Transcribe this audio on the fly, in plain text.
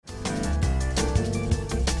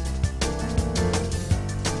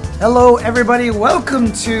Hello, everybody.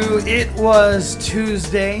 Welcome to It Was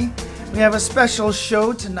Tuesday. We have a special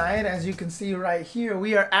show tonight. As you can see right here,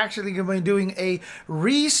 we are actually going to be doing a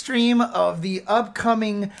restream of the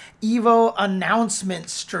upcoming EVO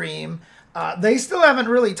announcement stream. They still haven't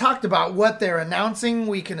really talked about what they're announcing.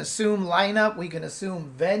 We can assume lineup, we can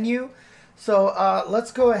assume venue. So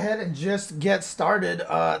let's go ahead and just get started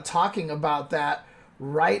talking about that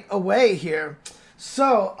right away here.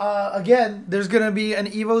 So, again, there's going to be an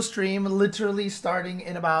EVO stream literally starting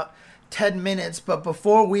in about 10 minutes. But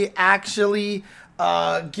before we actually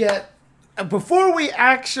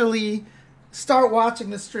start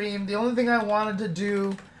watching the stream, the only thing I wanted to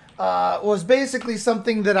do was basically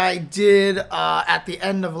something that I did at the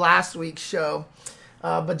end of last week's show.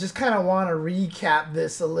 But just kind of want to recap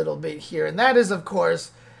this a little bit here. And that is, of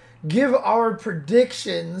course, give our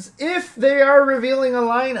predictions if they are revealing a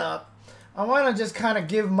lineup. I want to just kind of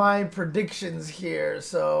give my predictions here.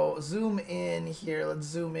 So zoom in here. Let's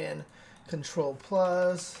zoom in. Control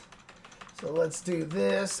plus. So let's do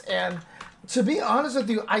this. And to be honest with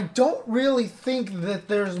you, I don't really think that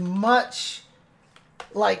there's much,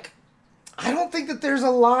 I don't think that there's a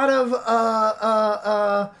lot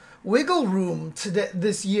of wiggle room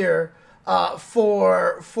this year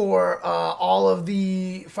for all of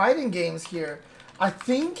the fighting games here. I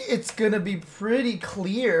think it's going to be pretty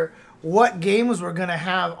clear what games we're going to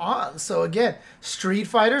have on. So again, Street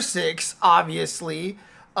Fighter 6, obviously.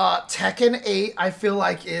 Tekken 8, I feel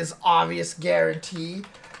like is obvious guarantee.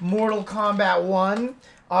 Mortal Kombat 1,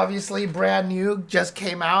 obviously brand new, just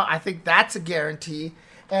came out. I think that's a guarantee.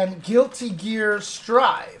 And Guilty Gear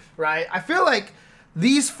Strive, right? I feel like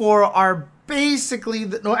these four are basically...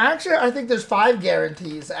 No, actually, I think there's 5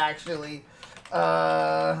 guarantees, actually.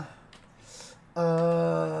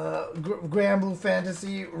 Grand Blue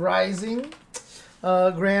Fantasy Rising.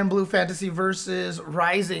 Grand Blue Fantasy versus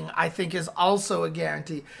Rising, I think, is also a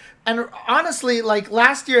guarantee. And honestly,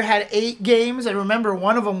 last year had 8 games. I remember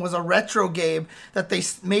one of them was a retro game that they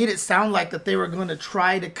made it sound like that they were going to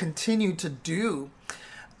try to continue to do.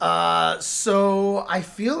 So I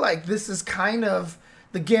feel like this is kind of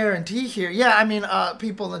the guarantee here. Yeah, I mean,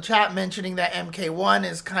 people in the chat mentioning that MK1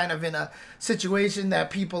 is kind of in a situation that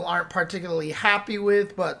people aren't particularly happy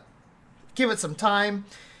with, but give it some time.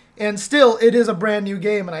 And still, it is a brand new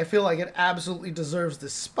game, and I feel like it absolutely deserves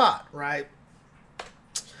this spot, right?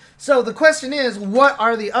 So the question is, what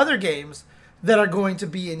are the other games that are going to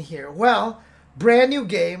be in here? Well, brand new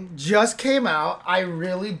game, just came out. I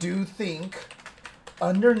really do think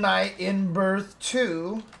Under Night In-Birth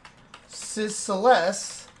 2... Sis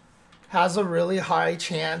Celeste has a really high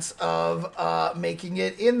chance of making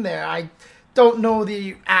it in there. I don't know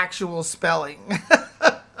the actual spelling,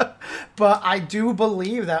 but I do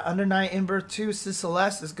believe that Under Night In-Birth 2 Sis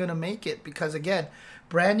Celeste is going to make it because, again,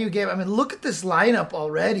 brand new game. I mean, look at this lineup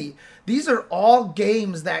already. These are all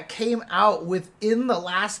games that came out within the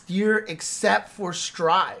last year except for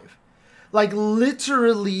Strive.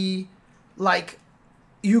 Literally,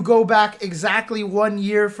 you go back exactly 1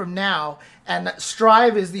 year from now, and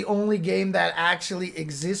Strive is the only game that actually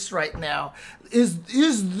exists right now. Is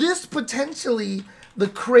this potentially the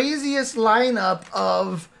craziest lineup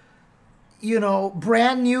of,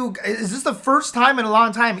 brand new? Is this the first time in a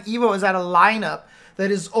long time EVO is at a lineup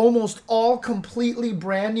that is almost all completely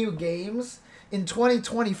brand new games in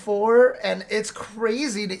 2024? And it's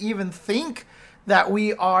crazy to even think that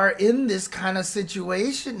we are in this kind of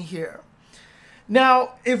situation here.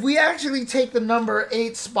 Now, if we actually take the number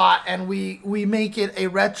 8 spot and we make it a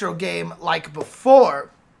retro game like before,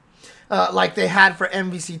 like they had for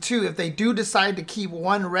MVC2, if they do decide to keep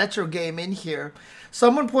one retro game in here,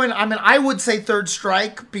 I would say Third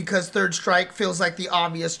Strike, because Third Strike feels like the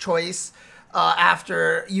obvious choice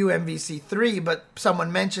after UMVC3, but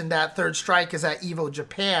someone mentioned that Third Strike is at EVO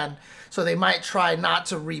Japan, so they might try not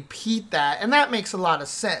to repeat that, and that makes a lot of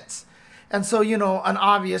sense. And so, an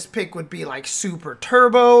obvious pick would be like Super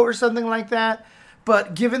Turbo or something like that.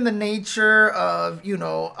 But given the nature of,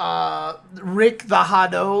 Rick the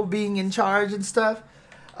Hado being in charge and stuff,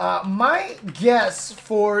 my guess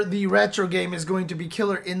for the retro game is going to be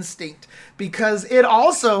Killer Instinct, because it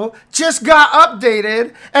also just got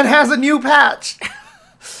updated and has a new patch.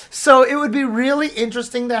 So it would be really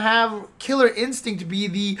interesting to have Killer Instinct be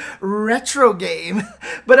the retro game,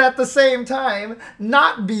 but at the same time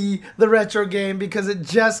not be the retro game because it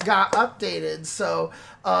just got updated. So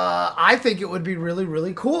I think it would be really,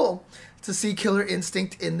 really cool to see Killer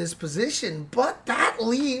Instinct in this position. But that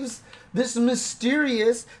leaves this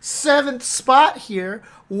mysterious 7th spot here.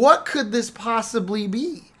 What could this possibly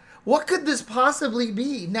be? What could this possibly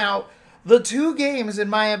be? Now, the 2 games, in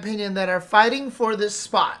my opinion, that are fighting for this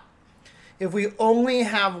spot, if we only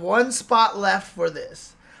have one spot left for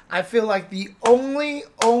this, I feel like the only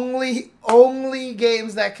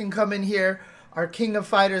games that can come in here are King of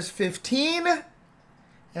Fighters 15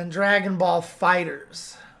 and Dragon Ball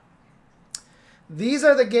FighterZ. These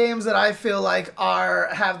are the games that I feel like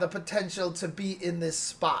have the potential to be in this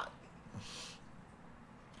spot.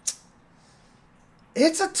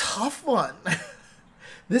 It's a tough one.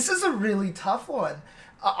 This is a really tough one.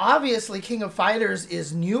 Obviously, King of Fighters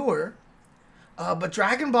is newer. But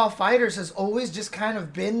Dragon Ball FighterZ has always just kind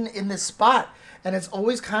of been in this spot. And it's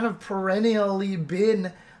always kind of perennially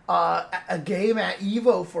been a game at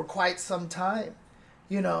EVO for quite some time.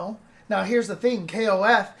 You know? Now, here's the thing.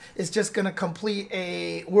 KOF is just going to complete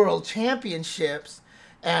a World Championships.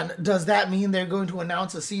 And does that mean they're going to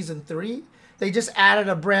announce a Season 3? They just added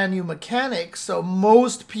a brand new mechanic. So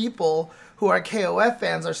most people who are KOF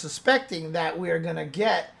fans are suspecting that we're going to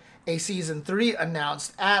get a Season 3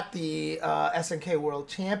 announced at the SNK World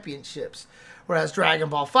Championships. Whereas Dragon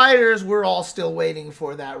Ball FighterZ, we're all still waiting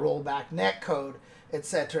for that rollback netcode,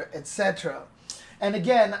 etc., etc. And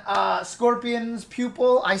again, Scorpion's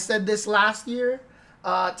Pupil, I said this last year.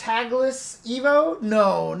 Tagless Evo?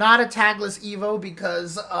 No, not a tagless Evo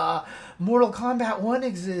because Mortal Kombat 1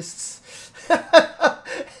 exists.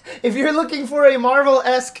 If you're looking for a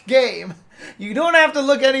Marvel-esque game, you don't have to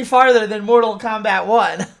look any farther than Mortal Kombat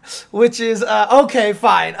 1, which is, okay,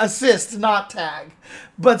 fine, assist, not tag.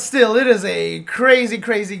 But still, it is a crazy,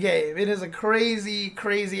 crazy game. It is a crazy,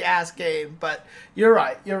 crazy-ass game. But you're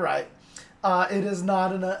right. It is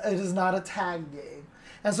not a tag game.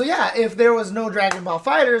 And so, yeah, if there was no Dragon Ball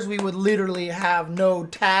FighterZ, we would literally have no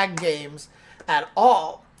tag games at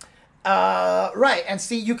all. Right, and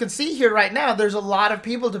see, you can see here right now, there's a lot of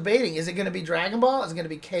people debating. Is it going to be Dragon Ball? Is it going to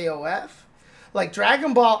be KOF? Like,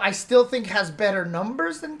 Dragon Ball, I still think has better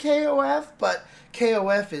numbers than KOF, but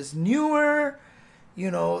KOF is newer. You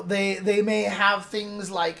know, they may have things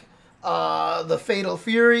like the Fatal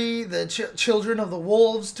Fury, the Children of the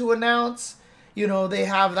Wolves to announce. You know, they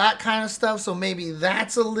have that kind of stuff, so maybe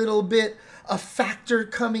that's a little bit a factor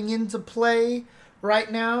coming into play right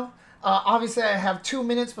now. Obviously, I have 2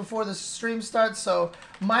 minutes before the stream starts, so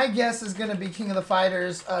my guess is going to be King of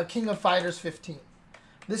Fighters 15.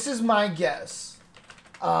 This is my guess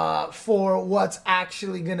for what's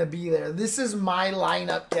actually going to be there. This is my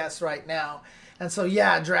lineup guess right now. And so,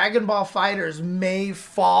 yeah, Dragon Ball FighterZ may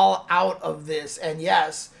fall out of this. And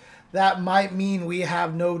yes, that might mean we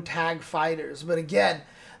have no tag fighters. But again,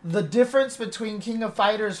 the difference between King of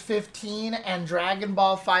Fighters 15 and Dragon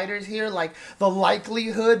Ball FighterZ here, like the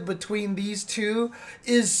likelihood between these two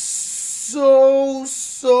is so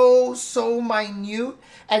minute.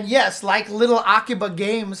 And yes, like Little Akiba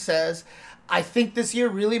Games says, I think this year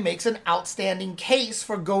really makes an outstanding case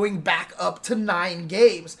for going back up to 9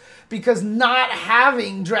 games. Because not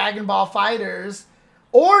having Dragon Ball FighterZ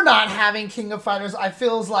or not having King of Fighters, it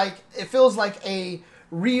feels like a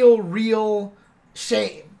real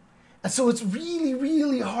shame. And so it's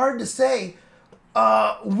really hard to say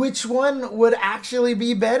which one would actually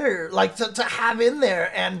be better, like to have in there.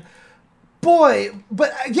 And boy,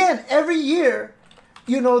 but again, every year,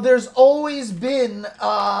 you know, there's always been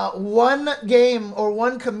one game or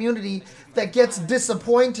one community that gets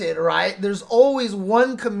disappointed, right? There's always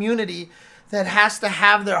one community that has to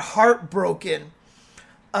have their heart broken.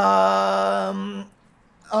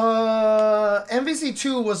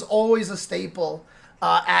 MVC2 was always a staple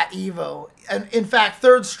at EVO. And in fact,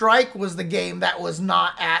 Third Strike was the game that was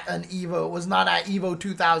not at an EVO. It was not at EVO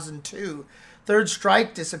 2002. Third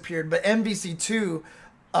Strike disappeared, but MVC2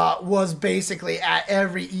 was basically at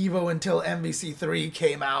every EVO until MVC3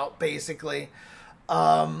 came out, basically.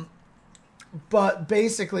 But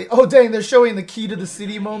basically, oh dang, they're showing the Key to the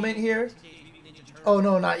City moment here. Oh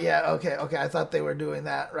no, not yet. Okay, I thought they were doing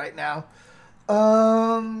that right now.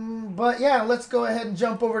 But yeah, let's go ahead and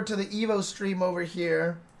jump over to the EVO stream over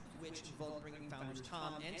here.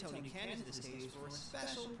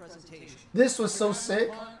 This was so sick.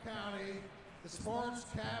 County, the sports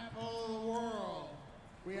capital of the world.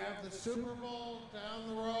 We have the Super Bowl down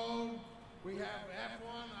the road. We have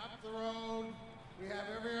F1 up the road. We have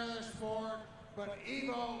every other sport. But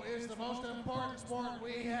EVO is the most important sport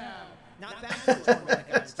we have. Not basketball.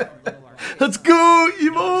 Let's go,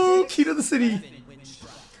 EVO! Key to the City.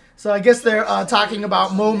 So I guess they're talking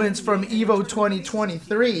about moments from EVO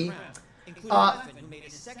 2023.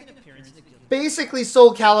 Basically,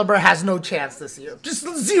 Soul Calibur has no chance this year. Just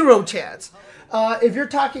zero chance. If you're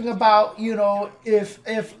talking about, you know, if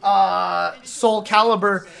Soul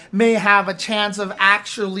Calibur may have a chance of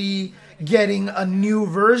actually getting a new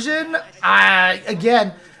version,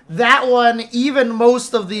 again, that one, even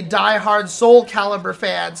most of the diehard Soul Calibur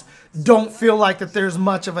fans don't feel like that there's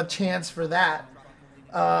much of a chance for that.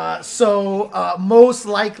 So most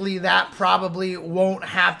likely that probably won't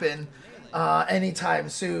happen anytime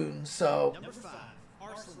soon. So,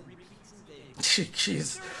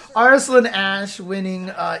 jeez, Arslan Ash winning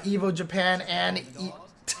Evo Japan and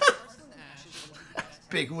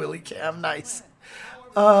Big Willie Cam, nice.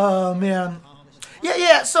 Oh man.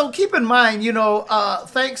 Yeah, so keep in mind, you know,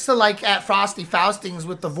 thanks to like at Frosty Faustings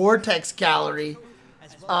with the Vortex Gallery,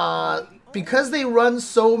 because they run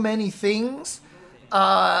so many things,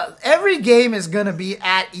 every game is going to be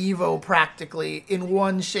at EVO practically in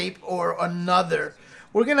one shape or another.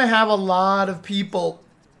 We're going to have a lot of people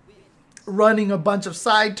running a bunch of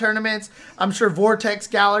side tournaments. I'm sure Vortex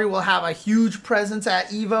Gallery will have a huge presence at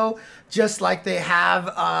EVO, just like they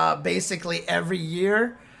have basically every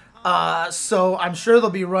year. So I'm sure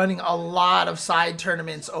they'll be running a lot of side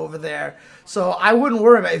tournaments over there. So I wouldn't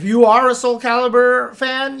worry about it. If you are a Soul Calibur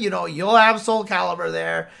fan, you know, you'll have Soul Calibur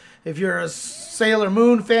there. If you're a Sailor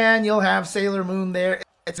Moon fan, you'll have Sailor Moon there,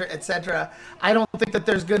 etc. I don't think that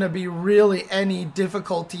there's going to be really any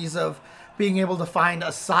difficulties of being able to find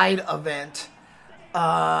a side event.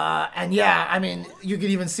 And yeah, I mean, you can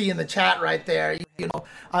even see in the chat right there, you know,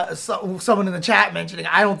 someone in the chat mentioning,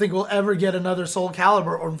 I don't think we'll ever get another Soul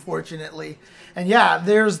Calibur, unfortunately. And yeah,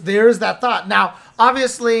 there's that thought. Now,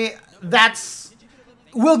 obviously,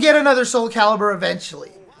 we'll get another Soul Calibur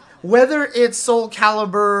eventually. Whether it's Soul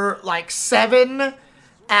Calibur like 7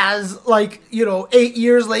 as like, you know, 8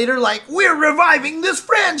 years later, like we're reviving this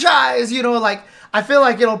franchise, you know, like I feel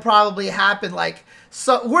like it'll probably happen like,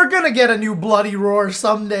 so we're going to get a new Bloody Roar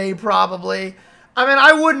someday, probably. I mean,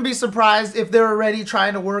 I wouldn't be surprised if they're already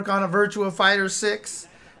trying to work on a Virtua Fighter 6,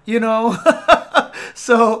 you know?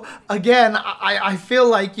 So, again, I feel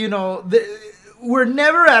like, you know, we're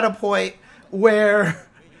never at a point where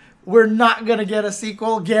we're not going to get a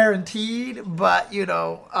sequel, guaranteed. But, you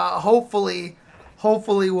know, hopefully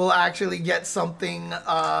we'll actually get something,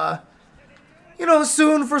 you know,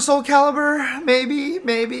 soon for Soul Calibur.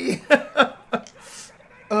 Maybe.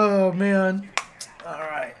 Oh, man. All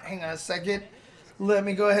right. Hang on a second. Let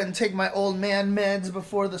me go ahead and take my old man meds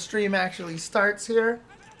before the stream actually starts here.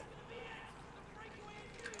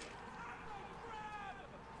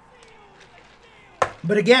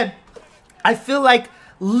 But again, I feel like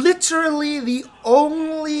literally the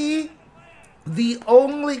only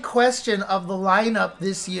question of the lineup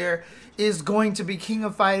this year is going to be King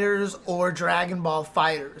of Fighters or Dragon Ball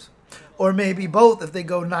FighterZ. Or maybe both if they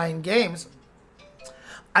go 9 games.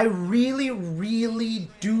 I really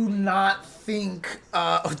do not think...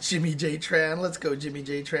 Jimmy J. Tran. Let's go, Jimmy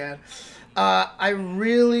J. Tran. I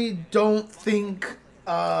really don't think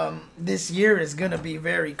this year is going to be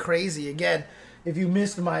very crazy. Again, if you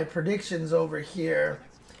missed my predictions over here,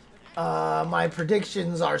 my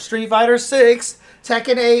predictions are Street Fighter 6,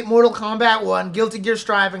 Tekken 8, Mortal Kombat 1, Guilty Gear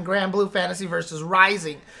Strive, and Grand Blue Fantasy vs.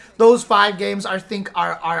 Rising. Those 5 games I think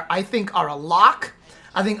are a lock.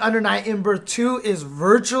 I think Under Night In-Birth 2 is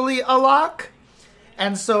virtually a lock.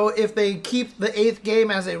 And so if they keep the 8th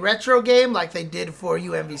game as a retro game like they did for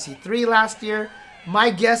UMVC 3 last year, my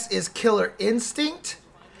guess is Killer Instinct.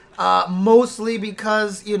 Mostly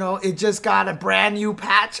because, you know, it just got a brand new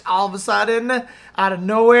patch all of a sudden out of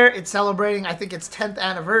nowhere. It's celebrating, I think, its 10th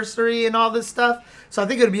anniversary and all this stuff. So I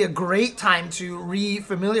think it would be a great time to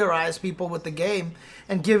re-familiarize people with the game.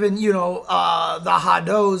 And given, you know, the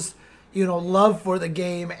Hado's, you know, love for the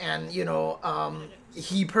game and, you know,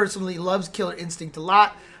 he personally loves Killer Instinct a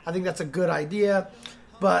lot. I think that's a good idea.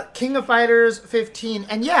 But King of Fighters 15,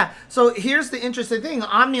 and yeah, so here's the interesting thing.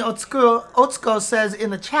 Omni Otsuko says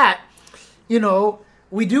in the chat, you know,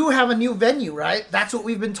 we do have a new venue, right? That's what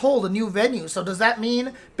we've been told, a new venue. So does that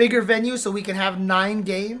mean bigger venue so we can have 9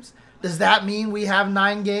 games? Does that mean we have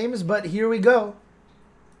 9 games? But here we go.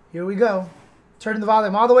 Here we go. Turning the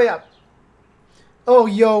volume all the way up. Oh,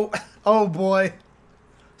 yo. Oh, boy.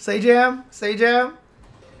 Say jam. Say jam.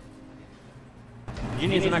 You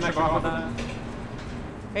need some extra guac with that?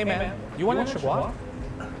 Hey, man. You want extra guac?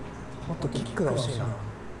 もっとキックが欲しいな。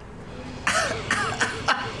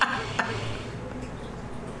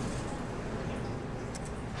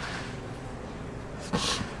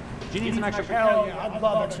Do you need some extra guac? Hell yeah, I'd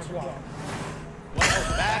love extra guac.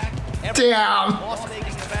 Welcome back. Damn. Las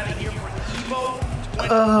Vegas, Nevada here for EVO.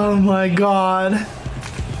 Oh, my God.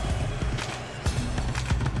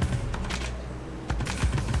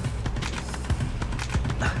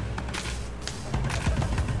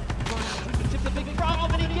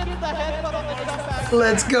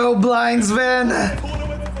 Let's go, Blind Sven.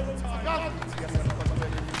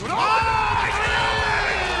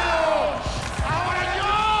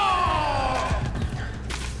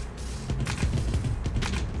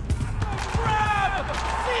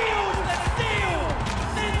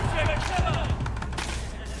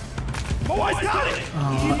 Oh, I got it!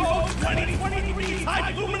 Evo 2023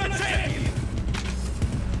 High Lumina Champion!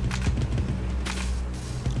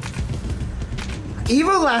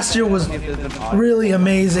 Evo last year was really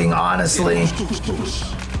amazing, honestly.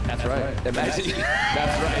 That's right. Imagine.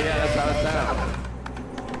 That's right. Yeah, that's how it sounds.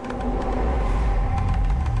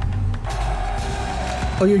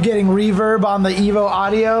 Oh, you're getting reverb on the Evo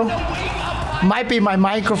audio? Might be my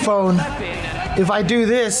microphone. If I do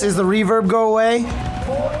this, does the reverb go away?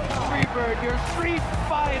 Freebird, your Street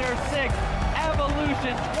Fighter 6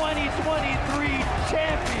 Evolution 2023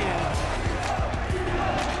 champion.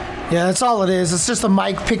 Yeah, that's all it is. It's just a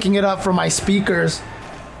mic picking it up from my speakers.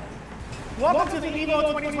 Welcome to the Evo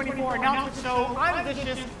 2024 announcement show. I'm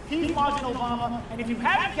Vicious, he's Margin Obama, and if you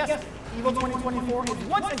haven't guessed, Evo 2024 is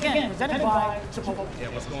once again presented by Chipotle. Yeah,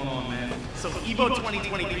 what's going on, man? So Evo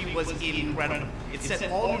 2023 was incredible. It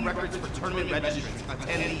set all new records for tournament registrants,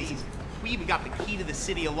 attendees. We even got the key to the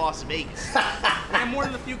city of Las Vegas. And more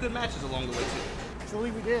than a few good matches along the way, too.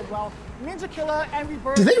 Absolutely, we did. Well, Ninja Killer, Angry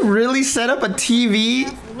Birds. Did they really set up a TV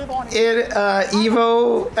in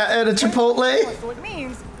Evo at a Chipotle? So it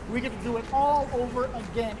means we get to do it all over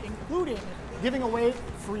again, including giving away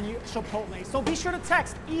free Chipotle. So be sure to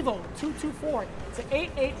text EVO224 to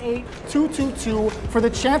 888-222 for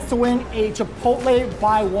the chance to win a Chipotle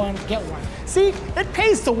buy one, get one. See, it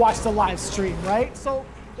pays to watch the live stream, right? So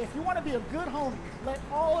if you want to be a good homie, let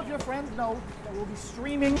all of your friends know that we'll be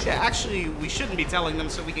streaming. Yeah, actually, we shouldn't be telling them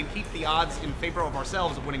so we can keep the odds in favor of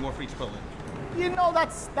ourselves of winning more free Chipotle. You know,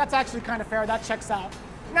 that's actually kind of fair. That checks out.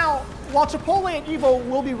 Now, while Chipotle and Evo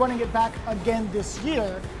will be running it back again this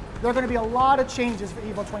year, there are going to be a lot of changes for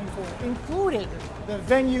Evo 24, including the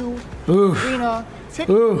venue, arena,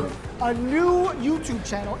 ticket, a new YouTube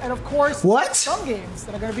channel, and of course, some games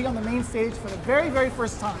that are going to be on the main stage for the very, very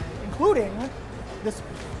first time, including this.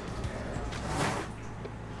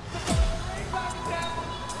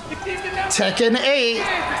 Tekken 8. Is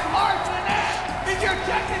your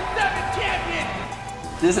Tekken 7 champion!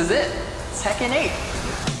 This is it. Tekken 8.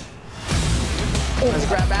 Let's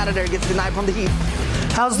grab out of there, get the knife on the heat.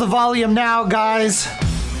 How's the volume now, guys?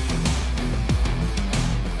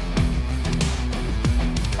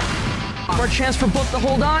 More chance for both to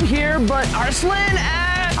hold on here, but Arslan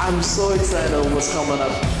and... I'm so excited on what's coming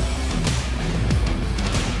up.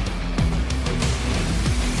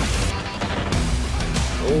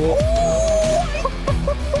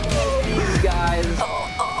 These guys,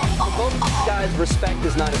 both these guys, respect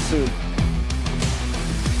is not assumed.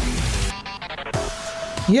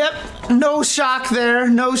 Yep, no shock there.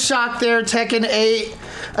 No shock there, Tekken 8.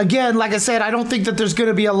 Again, like I said, I don't think that there's going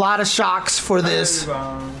to be a lot of shocks for this.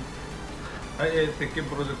 はい、鉄拳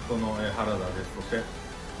プロジェクトの原田です。そして、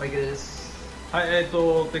マイケルです。はい、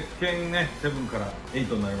鉄拳ね、7から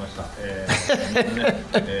8になりました。みんなね、も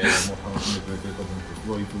う楽しんでくれてると思うんですけど、す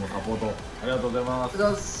ごいいつもサポートありがとうございま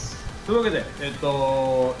す。というわけで、エ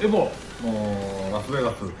ボのラスベ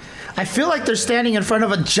ガス。I feel like they're standing in front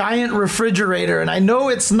of a giant refrigerator, and I know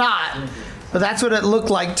it's not, but that's what it looked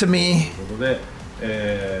like to me. ということで、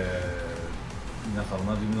皆さんお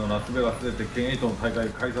なじみのラスベガスで鉄拳8の大会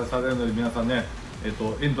開催されるので、皆さんね、エン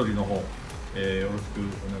トリーの方、よろしく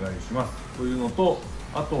お願いします。というのと、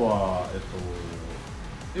あとは、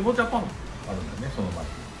エボジャパンあるんだよね、その前に。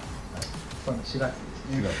そうね、4月です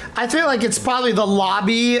ね。I feel like it's probably the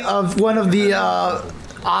lobby of one of the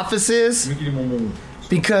offices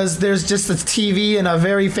because there's just a TV and a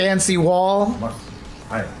very fancy wall.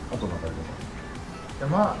 はい、あとまた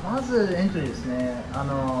まずエントリーですね。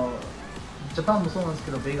ジャパンもそうなんです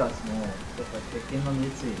けど、ベガスもやっぱり鉄拳の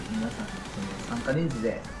熱意、皆さんその参加人数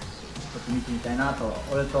でちょっと見てみたいなと。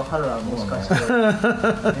俺とハルはもしかして参戦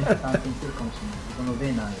するかもしれない。このベ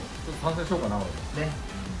ーナーで。ちょっと参戦しようかな、俺。ね。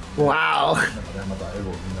Wow. なんかね、またエ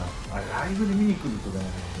ボみんなライブで見に来るとね、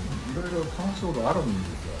いろいろ楽しいことあるんで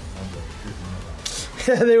すよ。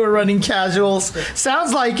なんで、They were running casuals.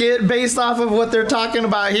 Sounds like it based off of what they're talking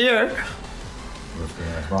about here.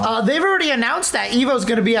 They've already announced that Evo's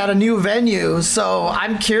going to be at a new venue, so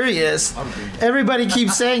I'm curious. Everybody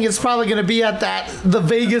keeps saying it's probably going to be at the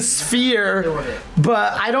Vegas Sphere,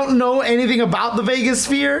 but I don't know anything about the Vegas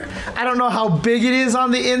Sphere. I don't know how big it is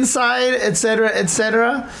on the inside, etc.,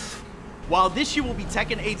 etc. While this year will be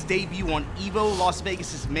Tekken 8's debut on Evo Las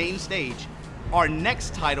Vegas' main stage, our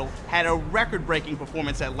next title had a record-breaking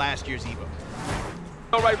performance at last year's Evo.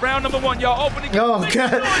 All right, round number 1, y'all opening. Oh,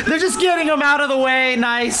 God. They're just getting them out of the way.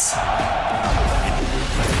 Nice.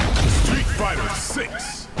 Street Fighter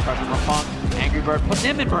 6 Pressure from Punk. Angry Bird puts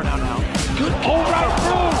him in burnout now. Good pull right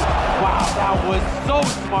through. Wow, that was so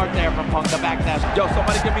smart there from Punk to backdash. Yo,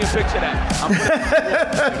 somebody give me a picture of that.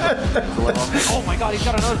 Oh my God, he's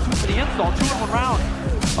got another 2 for the install. 2 in 1 round.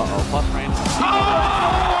 Uh-oh, plus frame. Oh!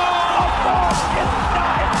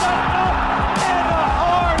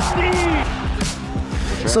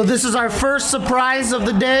 So this is our first surprise of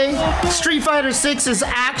the day. Street Fighter 6 is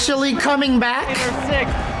actually coming back.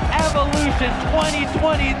 Evolution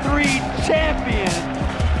 2023 champion.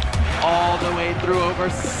 All the way through over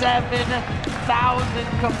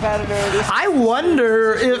 7,000 competitors. I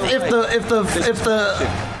wonder if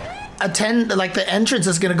the entrance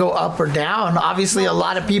is going to go up or down. Obviously, a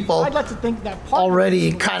lot of people I'd like to think that part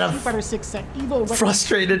already kind of Street Fighter 6 set Evo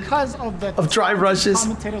frustrated because of the drive rushes.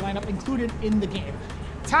 Commentator lineup included in the game.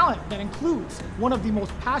 Talent that includes one of the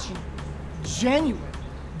most passionate, genuine,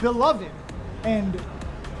 beloved, and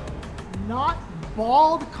not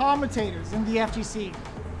bald commentators in the FGC.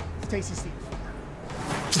 It's Tasty Steve.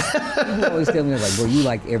 People always tell me, like, bro, you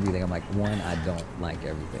like everything. I'm like, one, I don't like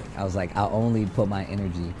everything. I was like, I only put my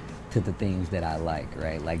energy to the things that I like,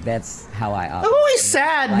 right? Like, that's how I operate. I'm always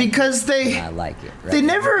sad because I like it. Right?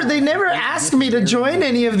 They never ask me to join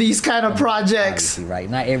any of these kind of projects. Obviously, right?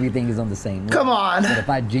 Not everything is on the same level. Come on. But if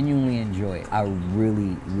I genuinely enjoy it, I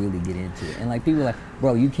really, really get into it. And like people are like,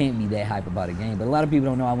 bro, you can't be that hype about a game. But a lot of people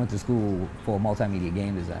don't know I went to school for multimedia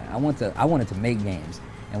game design. I wanted to make games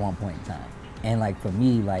at one point in time. And like for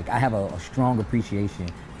me, like I have a strong appreciation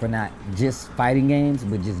for not just fighting games,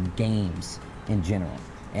 but just games in general.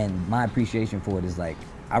 And my appreciation for it is like,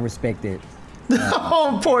 I respect it.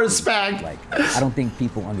 Oh, poor Spag. Like, I don't think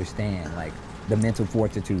people understand like the mental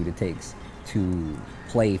fortitude it takes to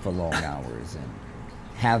play for long hours and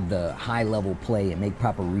have the high level play and make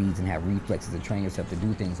proper reads and have reflexes to train yourself to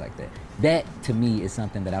do things like that. That to me is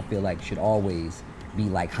something that I feel like should always be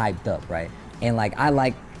like hyped up, right? And like, I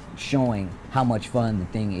like showing how much fun the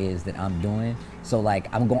thing is that I'm doing. So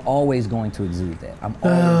like I'm always going to exude that. I'm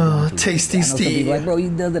always going to Tasty exude that. I know some Steve. people like, bro, he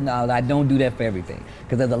doesn't know. I don't do that for everything.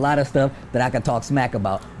 Because there's a lot of stuff that I can talk smack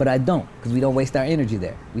about, but I don't, because we don't waste our energy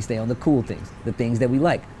there. We stay on the cool things, the things that we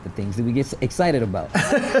like, the things that we get excited about.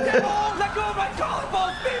 Let go of my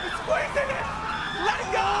collarbone, Steve. It's squeezing it. Let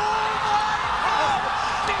it go.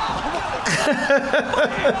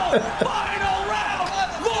 Final round.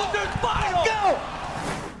 Losers final. Go.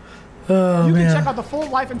 Oh, You man. can check out the full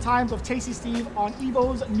life and times of Tasty Steve on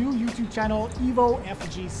Evo's new YouTube channel, Evo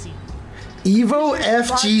FGC. Evo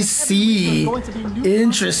FGC.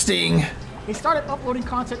 Interesting. They started uploading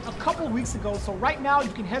content a couple weeks ago, so right now you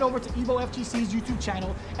can head over to Evo FGC's YouTube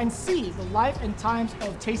channel and see the life and times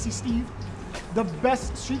of Tasty Steve, the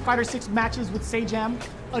best Street Fighter 6 matches with Sajam,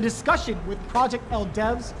 a discussion with Project L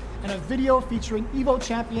devs, and a video featuring Evo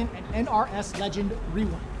champion and NRS legend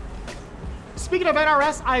Rewind. Speaking of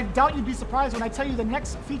NRS, I doubt you'd be surprised when I tell you the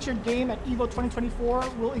next featured game at Evo 2024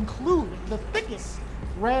 will include the thickest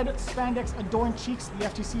red spandex adorned cheeks the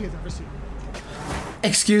FGC has ever seen.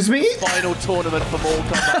 Excuse me? Final tournament for Mortal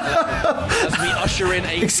Kombat as we usher in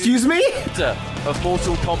a Excuse me? chapter of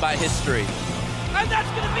Mortal Kombat history. And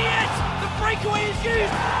that's going to be it! The breakaway is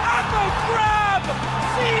used, and the grab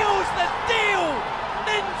seals the deal!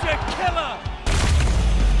 Ninja Killer!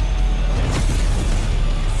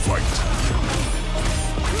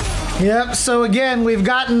 Yep, so again, we've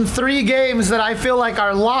gotten 3 games that I feel like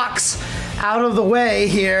are locks out of the way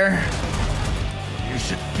here. You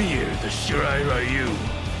should fear the Shirai Ryu.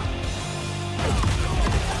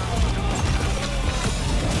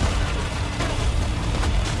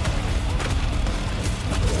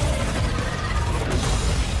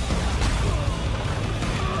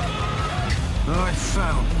 I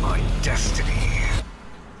found my destiny.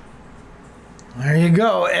 There you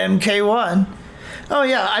go, MK1. Oh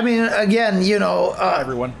yeah, I mean, again, you know,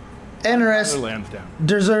 everyone. NRS Lansdowne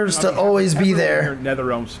deserves to always be there.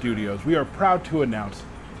 NetherRealm Studios, we are proud to announce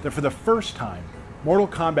that for the first time, Mortal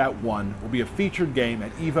Kombat 1 will be a featured game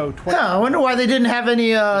at EVO 20. Yeah, I wonder why they didn't have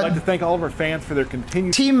any I'd like to thank all of our fans for their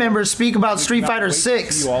continued team members speak about We Street cannot Fighter wait to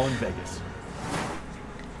 6. See you all in Vegas.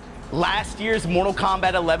 Last year's Mortal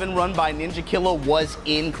Kombat 11 run by Ninja Killer was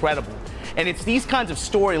incredible. And it's these kinds of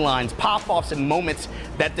storylines, pop-offs, and moments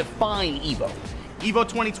that define EVO. EVO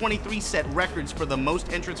 2023 set records for the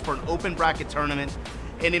most entrants for an open bracket tournament.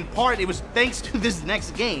 And in part, it was thanks to this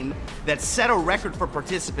next game that set a record for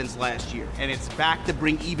participants last year. And it's back to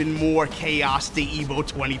bring even more chaos to EVO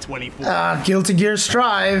 2024. Guilty Gear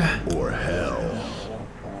Strive. Or hell.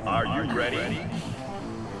 Are you ready?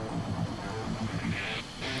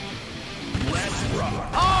 Let's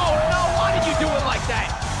rock. Oh no, why did you do it like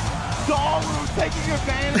that? Daru taking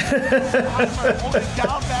advantage. Holding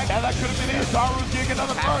down back. Now that could have been Hikaru's gig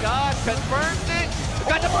another burst. God confirms it.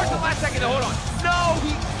 Got the burst in the last second. Hold on. No,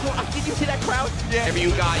 did you see that crowd? Yeah. Whatever you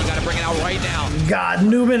gotta bring it out right now. God,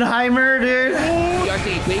 Nubenheimer, dude.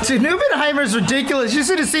 Dude, Nubenheimer's ridiculous. You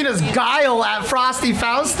should have seen his guile at Frosty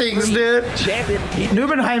Faustings, dude.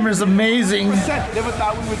 Nubenheimer's amazing. Never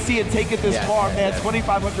thought we would see it take it this far, man.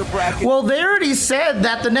 2,500 bracket. Well, they already said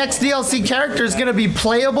that the next DLC character is going to be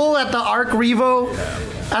playable at the Arc Revo,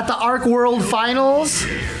 at the Arc World Finals.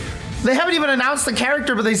 They haven't even announced the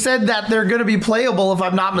character, but they said that they're going to be playable, if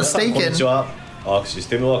I'm not mistaken. アークシス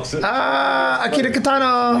テムワークスアキラカタ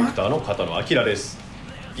ノディレクターの片野明です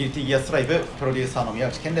ギルティギアスライブプロデューサーの宮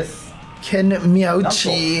内健ですケン宮内なんと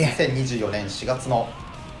2024年4月の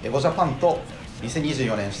エボジャパンと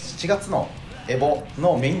2024年7月のエボ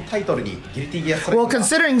のメインタイトルにギルティギアスライブ Well,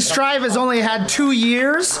 considering Strive has only had 2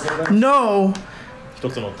 years, no. 一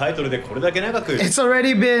つのタイトルでこれだけ長く It's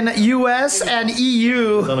already been US and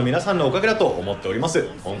EU の皆さんのおかげだと思っております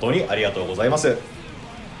本当にありがとうございます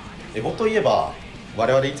エボといえば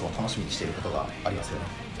我々いつも楽しみにしていることがありますよね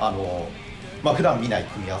普段見ない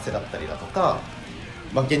組み合わせだったりだとか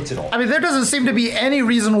現地の I mean, there doesn't seem to be any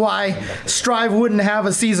reason why Strive wouldn't have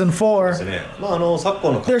a season 4. 昨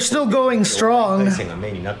今の They're still going strong. 対戦がメ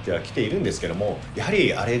インになってはきているんですけどもやは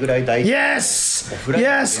りあれぐらい大 Yes!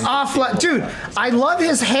 Yes! Offline. Dude, I love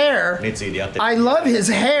his hair. 熱意であって I love his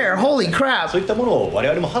hair. Holy crap. そういったものを我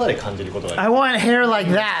々も肌で感じることが I want hair like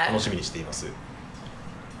that. 楽しみにしています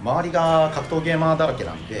周りが格闘ゲーマーだらけ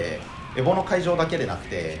なんでエボの会場だけでなく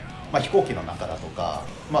て、飛行機の中だとか、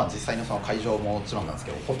実際のその会場ももちろんなんです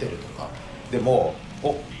けどホテルとかでも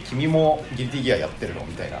君もギルティギアやってるの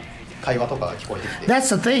みたいな会話とかが聞こえてきて That's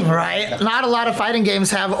the thing, right? Not a lot of fighting games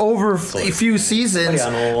have over a few seasons,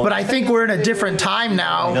 but I think we're in a different time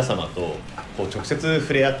now. 皆様とこう直接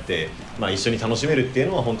触れ合って、一緒に楽しめるっていう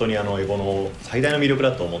のは本当にエボの最大の魅力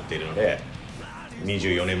だと思っているので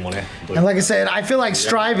24年もね And like I said, I feel like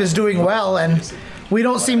Strive is doing well, and we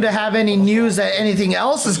don't seem to have any news that anything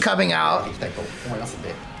else is coming out. いきたいと思いますので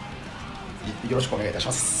よろしくお願いいたし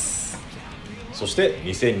ますそして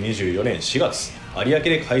2024年4月有明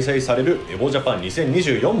で開催されるエボジャパン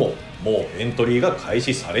2024ももうエントリーが開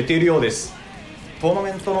始されているようですトーナ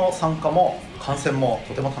メントの参加も観戦も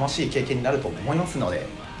とても楽しい経験になると思いますので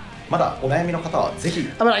まだお悩みの方はぜひ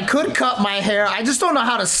I mean, I could cut my hair. I just don't know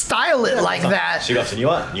how to style it like that. 4月に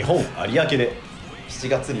は日本有明で7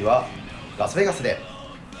月にはラスベガスで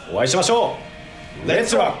お会いしましょう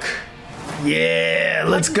Let's rock! Yeah,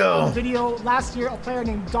 let's go. Video last year, a player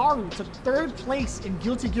named Daru took 3rd place in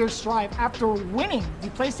Guilty Gear Strive after winning the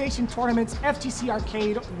PlayStation Tournament's FGC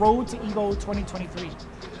Arcade Road to EVO 2023.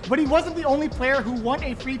 But he wasn't the only player who won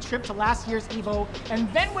a free trip to last year's EVO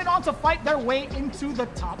and then went on to fight their way into the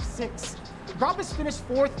top 6. Grampus finished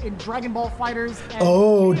 4th in Dragon Ball Fighters and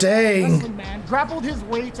Wrestling Man grappled his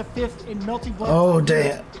way to 5th in Melting Blood. Oh,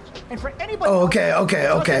 damn. And for anybody okay.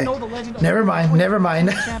 Never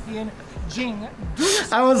mind. Champion Jing,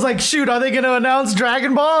 I was like, shoot, are they going to announce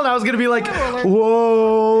Dragon Ball? And I was going to be like,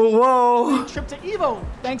 whoa. Trip to EVO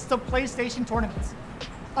thanks to PlayStation Tournaments.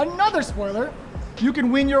 Another spoiler, you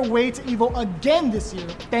can win your way to EVO again this year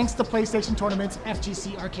thanks to PlayStation Tournaments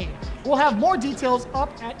FGC Arcade. We'll have more details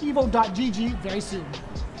up at evo.gg very soon.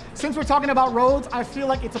 Since we're talking about roads, I feel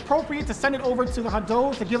like it's appropriate to send it over to the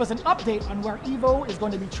Hado to give us an update on where EVO is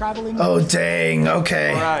going to be traveling. Oh, dang,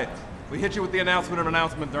 okay. All right, we hit you with the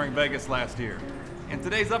announcement during Vegas last year. And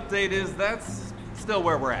today's update is that's still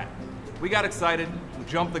where we're at. We got excited, we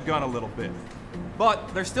jumped the gun a little bit.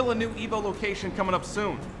 But there's still a new EVO location coming up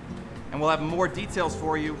soon. And we'll have more details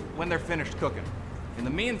for you when they're finished cooking. In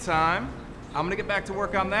the meantime, I'm gonna get back to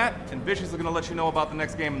work on that, and Vicious is gonna let you know about the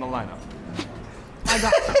next game in the lineup. I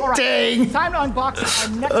got it. All right. Dang. Time to unbox our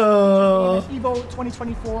next game, EVO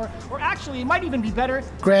 2024, or actually, it might even be better.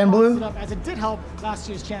 Grand Blue? It up as it did help last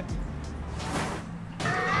year's champion.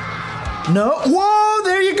 No. Whoa,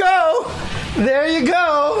 there you go.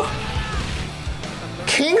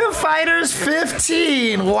 King of Fighters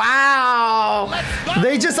 15. Wow.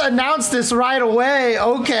 They just announced this right away.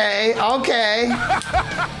 Okay.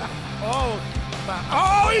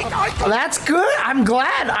 That's good. I'm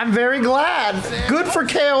glad. I'm very glad. Good for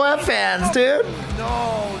KOF fans, dude.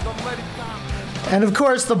 No, don't let it down. And of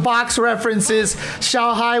course, the box references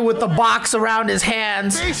Xiao Hai with the box around his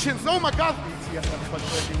hands. Patience. Oh my God.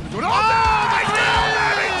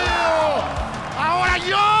 Ahora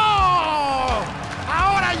yo.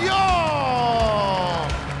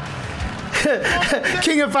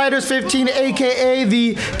 King of Fighters 15, aka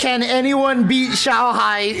the Can Anyone Beat Xiao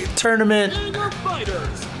Hai tournament. King of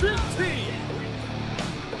Fighters 15.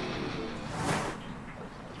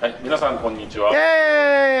 はい、皆さんこんにちは。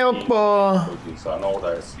Hey, Oppo. プロデューサーの小田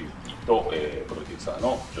康之と、プロデューサー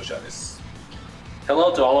のジョシュアです。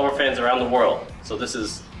Hello to all of our fans around the world. So this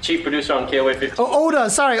is Chief Producer on KOA 15. Oh, Oda,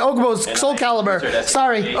 sorry, Ogbo's Soul Calibur.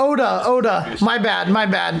 Sorry, Oda. My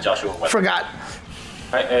bad. Joshua Webb. Forgot.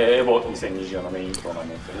 はい、エボ2024のメイントーナ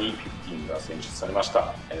メントに15が選出されまし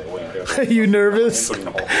た。応援ありがとうございます。You nervous?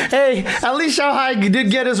 Hey, at least Shanghai did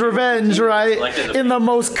get his revenge, right? In the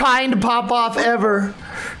most kind pop-off ever.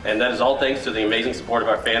 And that is all thanks to the amazing support of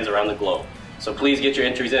our fans around the globe. So please get your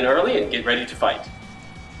entries in early and get ready to fight.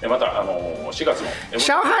 また4月の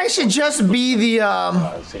Shanghai should just be the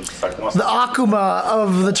Akuma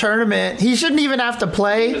of the tournament. He shouldn't even have to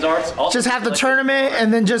play. Just have the tournament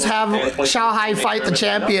and then just have Shanghai fight the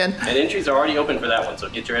champion. And entries are already open for that one, so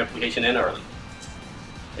get your application in early.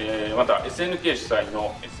 また SNK 主催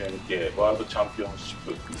の SNK ワールドチャンピオンシッ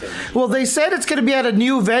プ Well, they said it's going to be at a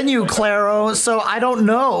new venue, Claro, so I don't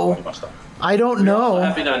know. I don't know. I'm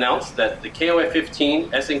happy to announce that the KOF 15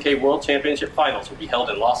 SNK World Championship Finals will be held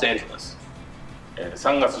in Los Angeles.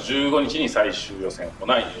 3月15日に最終予選を行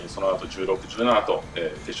い、その後16、17と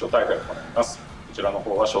決勝大会を行います。こちらの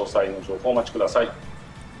方は詳細の情報をお待ちください。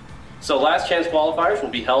So last chance qualifiers will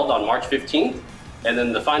be held on March 15th, and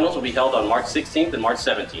then the finals will be held on March 16th and March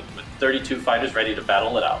 17th, with 32 fighters ready to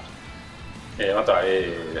battle it out. また、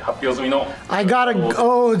発表済みの I gotta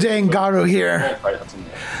dang Garu here.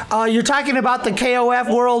 You're talking about the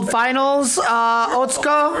KOF World Finals,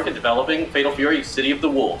 Otsuka? We're developing Fatal Fury City of the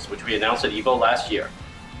Wolves, which we announced at EVO last year.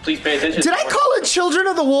 Please pay attention. Did I call it Children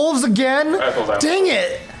of the Wolves again? Dang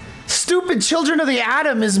it. Stupid Children of the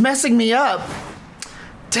Atom is messing me up.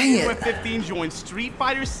 Dang it. KOF 15 joins Street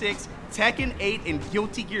Fighter 6, Tekken 8, and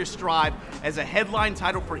Guilty Gear Strive as a headline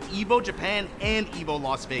title for EVO Japan and EVO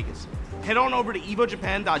Las Vegas. Head on over to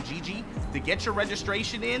evojapan.gg to get your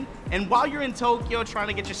registration in, and while you're in Tokyo trying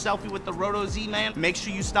to get your selfie with the Roto Z-Man, make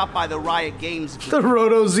sure you stop by the Riot Games. The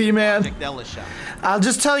Roto Z-Man. Project Ella shop. I'll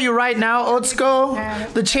just tell you right now,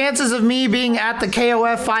 Otsuko, the chances of me being at the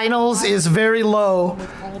KOF finals is very low.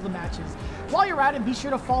 All the matches. While you're at it, be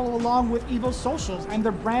sure to follow along with EVO's socials and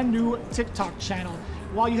their brand new TikTok channel.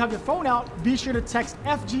 While you have your phone out, be sure to text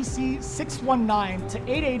FGC619 to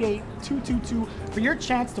 888-222 for your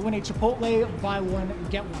chance to win a Chipotle buy one,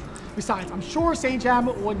 get one. Besides, I'm sure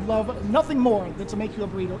Sajam would love nothing more than to make you a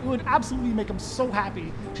burrito. It would absolutely make him so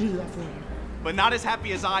happy to do that for you. But not as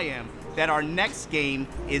happy as I am that our next game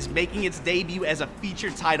is making its debut as a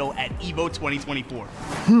featured title at EVO 2024.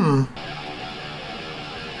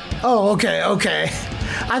 Oh, okay.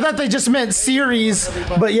 I thought they just meant series,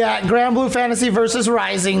 but yeah, Grand Blue Fantasy versus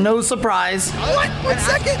Rising, no surprise. What? 1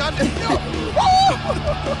 second!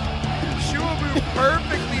 Shuabu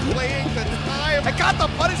perfectly playing the time. I got the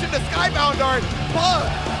punish into Skybound Art, but...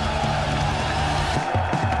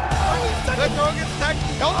 The throw gets attacked.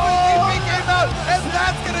 LPCP came out, and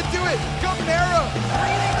that's gonna do it. Cabrera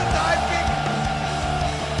reading the dive kick.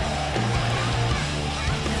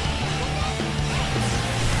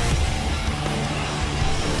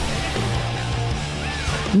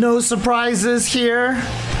 No surprises here.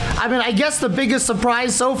 I mean, I guess the biggest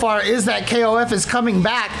surprise so far is that KOF is coming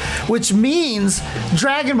back, which means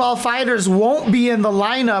Dragon Ball FighterZ won't be in the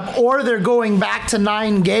lineup, or they're going back to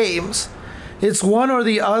 9 games. It's one or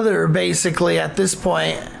the other, basically, at this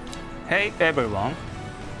point. Hey everyone,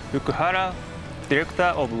 Fukuhara,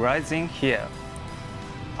 director of Rising here.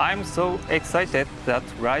 I'm so excited that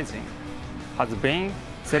Rising has been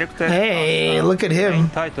selected as look at him. Main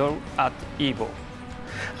title at EVO.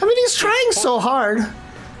 I mean, he's trying so hard.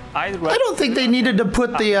 I don't think they needed to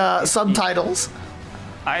put the subtitles.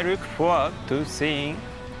 I look forward to seeing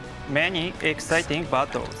many exciting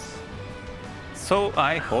battles. So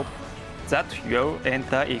I hope that you'll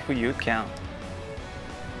enter if you can.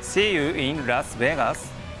 See you in Las Vegas.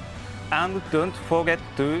 And don't forget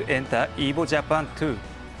to enter EVO Japan too.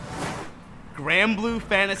 Grand Blue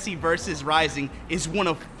Fantasy vs. Rising is one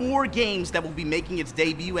of 4 games that will be making its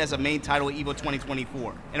debut as a main title at EVO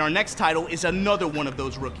 2024. And our next title is another one of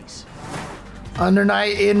those rookies. Under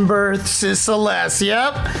Night in Births is Celeste.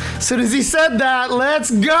 Yep. As soon as he said that,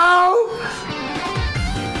 let's go!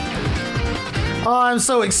 Oh, I'm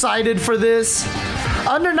so excited for this.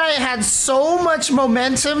 Under Night had so much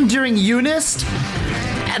momentum during Unist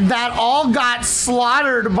that all got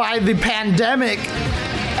slaughtered by the pandemic.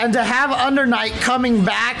 And to have Under Night coming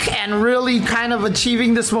back and really kind of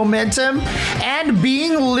achieving this momentum and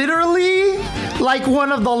being literally like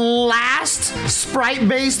one of the last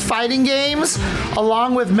sprite-based fighting games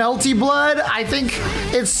along with Melty Blood, I think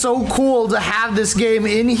it's so cool to have this game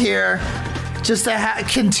in here. just to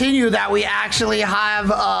continue that we actually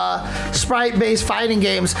have sprite-based fighting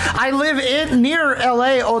games. I live near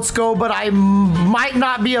LA, Otsuko, but I might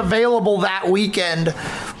not be available that weekend.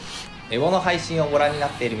 エボの配信をご覧になっ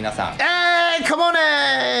ている皆さん、カモ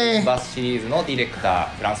ネインバースシリーズのディレクター、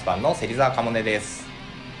フランス版の芹沢カモネです。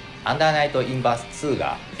アンダーナイトインバース2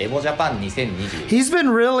がエボジャパン2020。He's been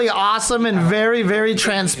really awesome and very, very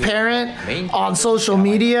transparent on social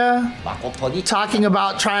media, talking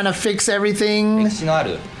about trying to fix everything. 歴史のあ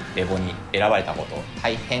るエボに選ばれたこと、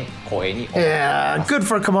大変光栄に思います。Yeah, good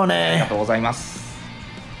for Kamone. ありがとうございます。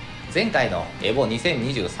前回のエボ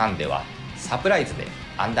2023ではサプライズで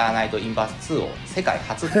アンダーナイトインバース2を世界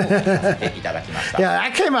初公開させていただきました。Yeah,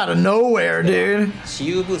 that came out of nowhere, dude. 私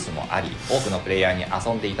有ブースもあり、多くのプレイヤーに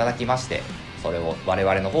遊んでいただきまして、それを我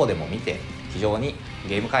々の方でも見て、非常に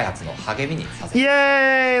ゲーム開発の励みにさせていた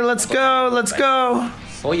だきました。Yay! Let's go!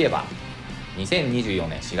 そういえば、2024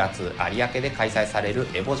年4月有明で開催される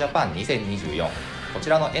エボジャパン2024。こち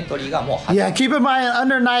らのエントリーがもう始ま Yeah, keep in mind,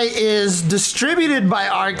 Under Night is distributed by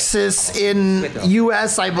ArcSys in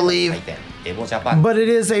US, I believe. But it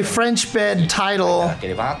is a French-bed title. け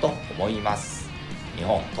ればなと思います。日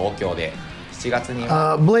本、東京で7月に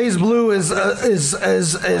は Blaze Blue is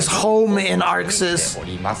home in ArcSys. お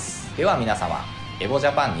ります。では皆様、エボジ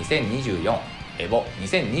ャパン2024、エボ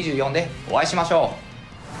2024でお会いしましょ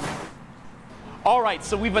う。Alright,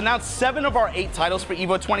 so we've announced 7 of our 8 titles for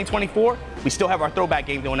EVO 2024. We still have our throwback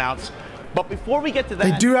game to announce. But before we get to that,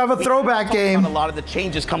 they do have a throwback game. A lot of the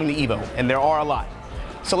changes coming to EVO, and there are a lot.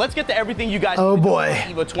 So let's get to everything you guys need to know about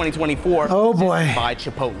EVO 2024 by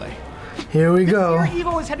Chipotle. Here we go. This year,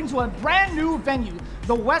 EVO is heading to a brand new venue,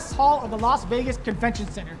 the West Hall of the Las Vegas Convention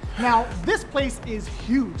Center. Now, this place is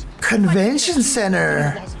huge. Convention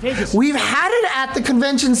Center. We've had it at the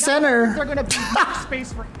Convention Center. There's going to be more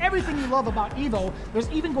space for everything you love about EVO. There's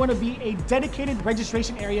even going to be a dedicated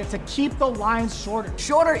registration area to keep the lines shorter.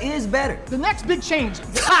 Shorter is better. The next big change,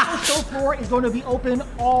 the EVO show floor is going to be open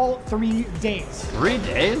all 3 days. 3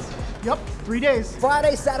 days? Yep, 3 days.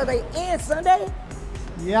 Friday, Saturday, and Sunday?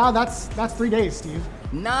 Yeah, that's 3 days, Steve.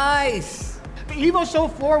 Nice. The EVO show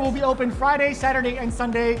floor will be open Friday, Saturday, and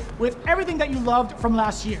Sunday with everything that you loved from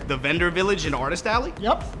last year. The vendor village and artist alley?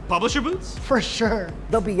 Yep. Publisher booths? For sure.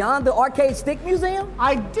 The Beyond the Arcade Stick Museum?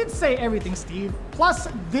 I did say everything, Steve. Plus,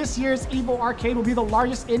 this year's EVO Arcade will be the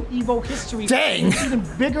largest in EVO history. Dang! With an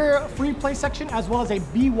even bigger free play section as well as a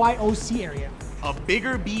BYOC area. A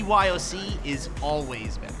bigger BYOC is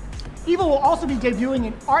always better. EVO will also be debuting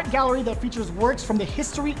an art gallery that features works from the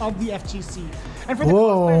history of the FGC. And for the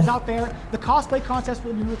cosplayers out there, the cosplay contest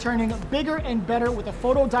will be returning bigger and better with a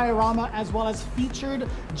photo diorama as well as featured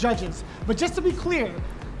judges. But just to be clear,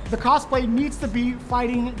 the cosplay needs to be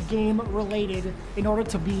fighting game related in order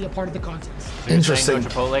to be a part of the contest. Interesting. No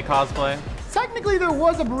Chipotle cosplay? Technically, there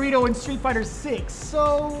was a burrito in Street Fighter 6,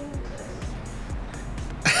 so...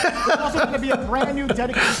 There's also going to be a brand new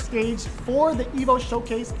dedicated stage for the EVO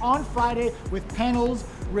Showcase on Friday with panels,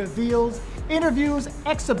 reveals, interviews,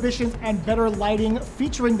 exhibitions, and better lighting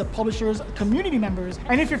featuring the publisher's community members.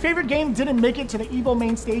 And if your favorite game didn't make it to the EVO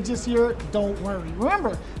main stage this year, don't worry.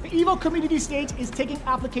 Remember, the EVO community stage is taking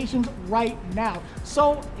applications right now.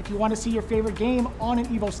 So if you want to see your favorite game on an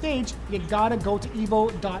EVO stage, you gotta go to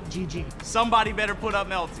evo.gg. Somebody better put up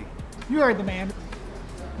Melty. You heard the man.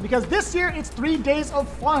 Because this year, it's 3 days of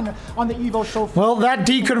fun on the EVO show floor. Well, that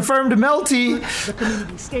deconfirmed Melty. The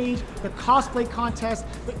community stage, the cosplay contest,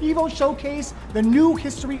 the EVO showcase, the new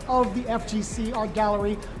history of the FGC art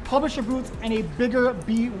gallery, publisher booths, and a bigger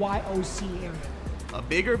BYOC area. A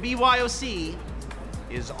bigger BYOC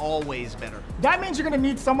is always better. That means you're going to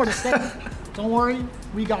need somewhere to stay. Don't worry,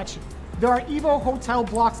 we got you. There are EVO hotel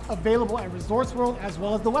blocks available at Resorts World as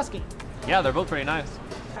well as the Westgate. Yeah, they're both pretty nice.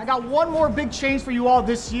 I got one more big change for you all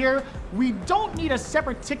this year. We don't need a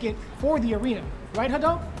separate ticket for the arena. Right,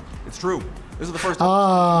 Hado? It's true. This is the first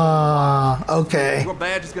time. Okay. Your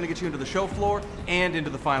badge is going to get you into the show floor and into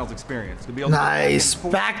the finals experience. To be able nice.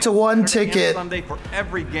 Back to one ticket. Sunday for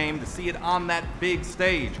every game to see it on that big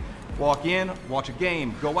stage. Walk in, watch a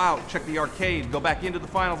game, go out, check the arcade, go back into the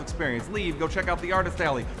finals experience, leave, go check out the artist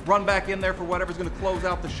alley, run back in there for whatever's going to close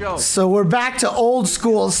out the show. So we're back to old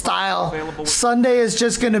school style. Sunday is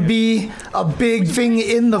just going to be a big thing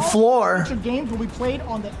in the floor. Future games will be played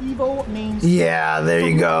on the EVO main stage. Yeah, there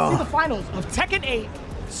you go. See the finals of Tekken 8,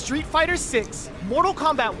 Street Fighter 6, Mortal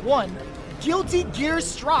Kombat 1, Guilty Gear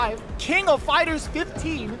Strive, King of Fighters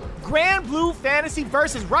 15, Grand Blue Fantasy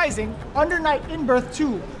vs. Rising, Under Night In-Birth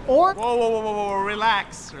 2, or... Whoa,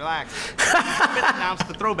 relax. We haven't announced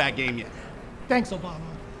the throwback game yet. Thanks, Obama.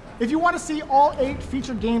 If you want to see all 8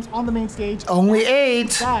 featured games on the main stage, Only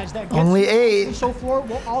 8. badge that gets Only you 8. to the show floor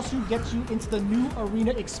will also get you into the new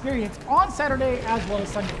arena experience on Saturday as well as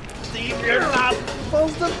Sunday. Steve, you're not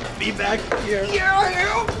supposed to be back here. Yeah, I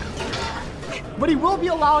am. But he will be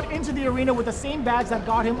allowed into the arena with the same badge that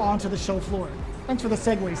got him onto the show floor. Thanks for the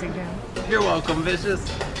segues again. You're welcome, Vicious.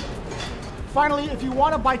 Finally, if you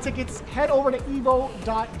want to buy tickets, head over to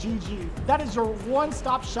evo.gg. That is your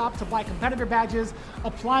one-stop shop to buy competitor badges,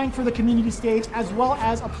 applying for the community stage, as well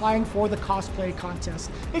as applying for the cosplay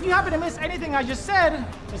contest. If you happen to miss anything I just said,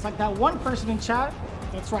 just like that one person in chat,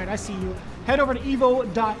 that's right, I see you, head over to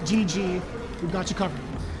evo.gg. We've got you covered.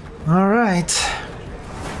 All right.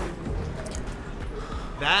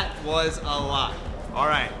 That was a lot. All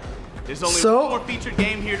right. There's only So- one more featured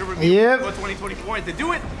game here to review Yep. for 2024. And to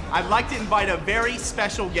do it, I'd like to invite a very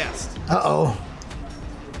special guest. Uh-oh.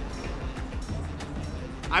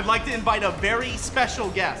 I'd like to invite a very special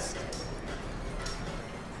guest.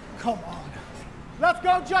 Come on. Let's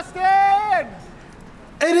go, Justin!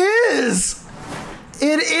 It is!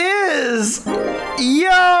 It is!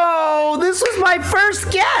 Yo! This was my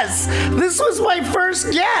first guess! This was my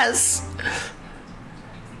first guess!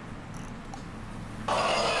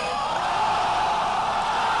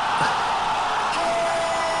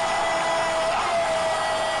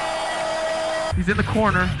 He's in the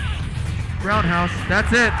corner. Roundhouse.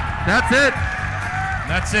 That's it. That's it.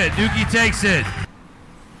 That's it. Nuki takes it.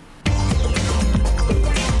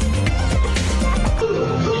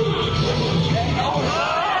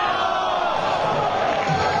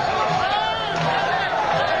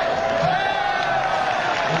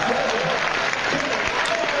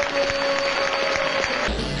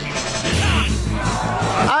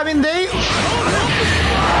 I mean,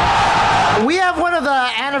 we have one of the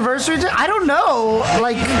anniversaries. I don't know.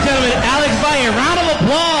 Like, gentlemen, Alex Bayer, round of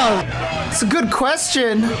applause. It's a good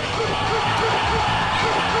question.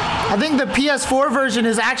 I think the PS4 version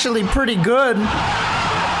is actually pretty good.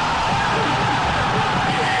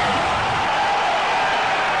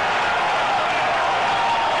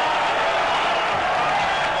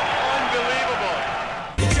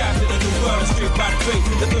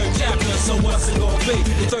 The third chapter, so what's it gonna be?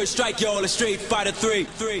 The third strike, y'all, is Street Fighter 3.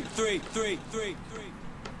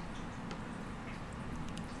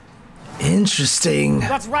 Interesting.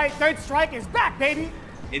 That's right, Third Strike is back, baby.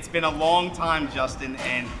 It's been a long time, Justin,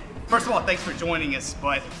 and first of all, thanks for joining us,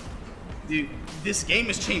 but dude, this game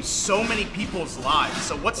has changed so many people's lives.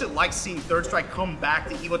 So what's it like seeing Third Strike come back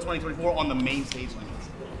to EVO 2024 on the main stage like this?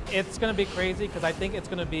 It's going to be crazy because I think it's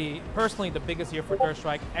going to be, personally, the biggest year for Third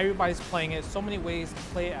Strike. Everybody's playing it. So many ways to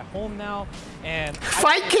play it at home now. And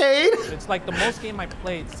Fightcade! It's like the most game I've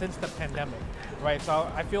played since the pandemic, right?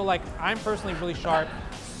 So I feel like I'm personally really sharp.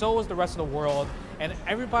 So is the rest of the world. And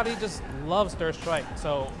everybody just loves Third Strike.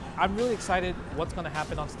 So I'm really excited what's going to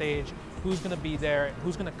happen on stage, who's going to be there,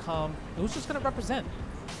 who's going to come, who's just going to represent.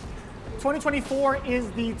 2024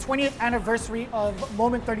 is the 20th anniversary of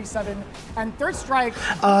Moment 37, and Third Strike,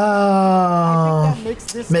 Oh, I think that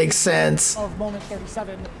makes this makes sense. of Moment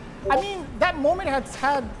 37. I mean, that moment has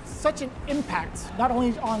had such an impact, not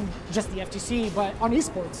only on just the FGC, but on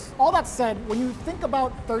esports. All that said, when you think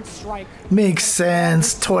about Third Strike, Makes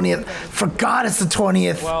sense. 20th. Forgot it's the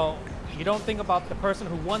 20th. Well, you don't think about the person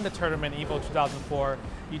who won the tournament, EVO 2004.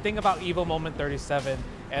 You think about EVO Moment 37,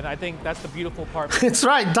 and I think that's the beautiful part. It's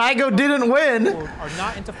right, Daigo didn't win. Who are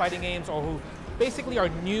not into fighting games, or who basically are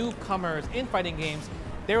newcomers in fighting games.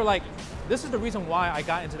 They're like, this is the reason why I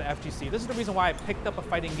got into the FGC. This is the reason why I picked up a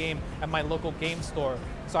fighting game at my local game store.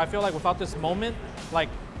 So I feel like without this moment, like,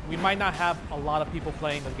 we might not have a lot of people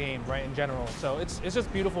playing the game, right, in general. So it's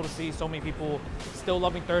just beautiful to see so many people still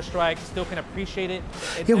loving Third Strike, still can appreciate it.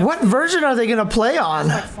 Yeah, what version are they going to play on?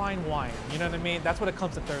 It's like fine wine, you know what I mean? That's what it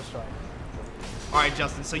comes to Third Strike. All right,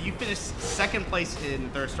 Justin, so you finished second place in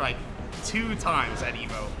Third Strike 2 times at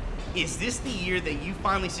EVO. Is this the year that you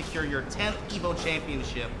finally secure your 10th EVO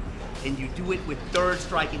championship and you do it with Third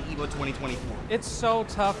Strike in EVO 2024? It's so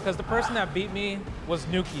tough because the person that beat me was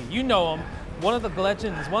Nuki. You know him. One of the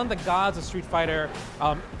legends, one of the gods of Street Fighter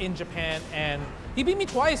in Japan, and he beat me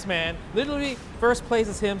twice, man. Literally, first place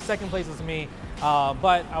is him, second place is me.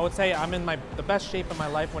 But I would say I'm in the best shape of my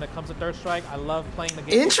life when it comes to Third Strike. I love playing the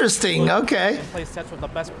game. Interesting, okay. And play sets with the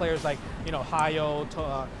best players like, Hayo,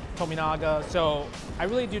 Tominaga. So I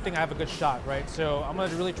really do think I have a good shot, right? So I'm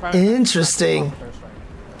gonna really try to. Interesting. Third Strike.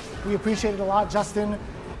 we appreciate it a lot, Justin.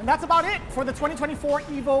 And that's about it for the 2024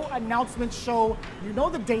 EVO announcement show. You know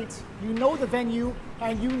the date, you know the venue,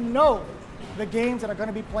 and you know the games that are going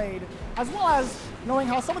to be played, as well as knowing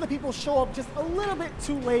how some of the people show up just a little bit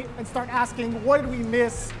too late and start asking, what did we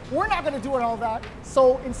miss? We're not going to do it all that.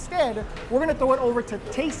 So instead, we're going to throw it over to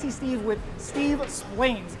Tasty Steve with Steve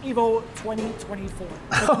Explains EVO 2024.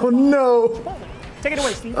 Oh no. Take it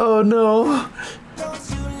away, Steve. Oh no.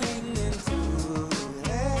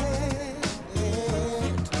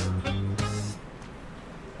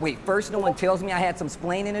 Wait, first no one tells me I had some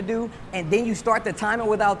splaining to do, and then you start the timer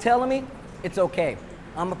without telling me? It's okay.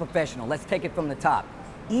 I'm a professional. Let's take it from the top.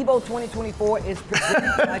 EVO 2024 is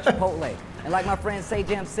presented by Chipotle. And like my friend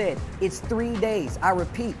Sayjam said, it's 3 days. I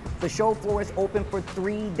repeat, the show floor is open for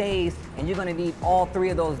 3 days, and you're gonna need all 3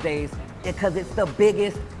 of those days because it's the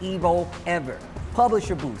biggest EVO ever.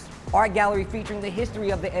 Publisher boost, art gallery featuring the history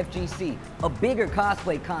of the FGC, a bigger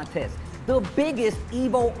cosplay contest, the biggest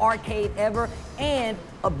EVO arcade ever, and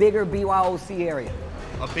a bigger BYOC area.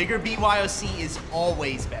 A bigger BYOC is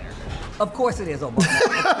always better. Of course it is, Obama. Of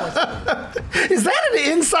course it is. Is that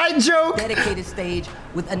an inside joke? Dedicated stage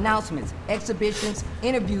with announcements, exhibitions,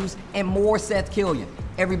 interviews, and more Seth Killian.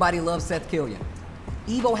 Everybody loves Seth Killian.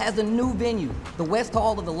 EVO has a new venue, the West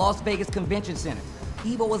Hall of the Las Vegas Convention Center.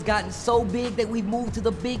 EVO has gotten so big that we've moved to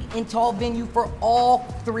the big Intal venue for all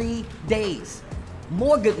 3 days.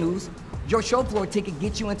 More good news, your show floor ticket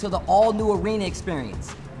gets you into the all-new arena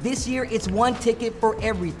experience. This year, it's one ticket for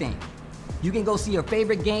everything. You can go see your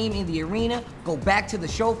favorite game in the arena, go back to the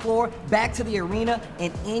show floor, back to the arena,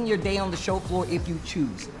 and end your day on the show floor if you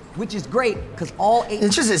choose. Which is great, because all 8...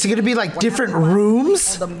 Interesting, is it gonna be like different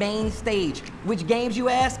rooms? On the main stage. Which games, you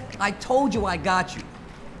ask? I told you I got you.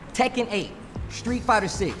 Tekken 8, Street Fighter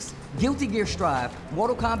 6, Guilty Gear Strive,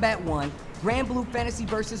 Mortal Kombat 1, Grand Blue Fantasy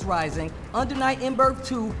vs. Rising, Under Night In-Birth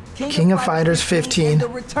 2, King of Fighters 15, and the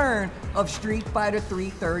return of Street Fighter 3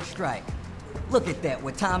 Third Strike. Look at that,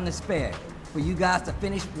 with time to spare. For you guys to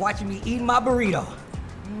finish watching me eating my burrito.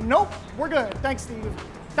 Nope, we're good. Thanks, Steve.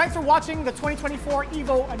 Thanks for watching the 2024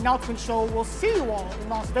 EVO announcement show. We'll see you all in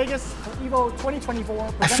Las Vegas for EVO 2024.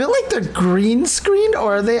 I feel like they're green screened,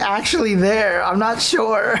 or are they actually there? I'm not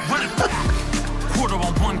sure.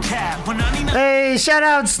 Hey, shout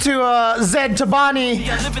outs to Zed Tabani.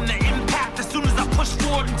 Yeah, living the impact as soon as I push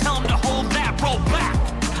forward and tell them to hold that, roll back.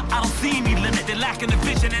 I don't see any limit, they're lacking the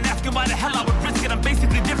vision and asking why the hell I would risk it. I'm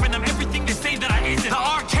basically different, I'm everything they say that I isn't. The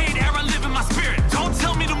arcade era live in my spirit. Don't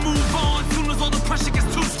tell me to move on, soon as all the pressure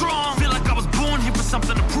gets too strong. Feel like I was born here for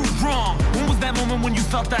something to prove wrong. When was that moment when you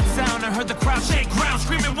felt that sound and heard the crowd shake ground,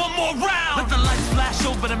 screaming one more round? Let the lights flash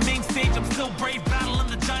over the main stage, I'm still brave, battling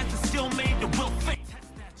the giants are still made to will fate.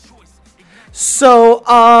 So,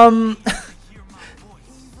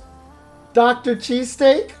 Dr.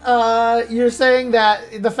 Cheesesteak, you're saying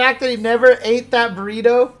that the fact that he never ate that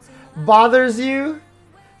burrito bothers you?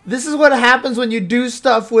 This is what happens when you do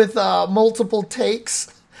stuff with multiple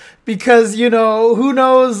takes. Because, you know, who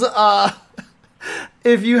knows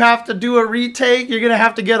if you have to do a retake, you're going to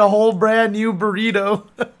have to get a whole brand new burrito.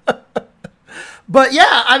 But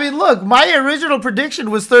yeah, I mean, look, my original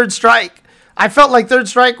prediction was Third Strike. I felt like Third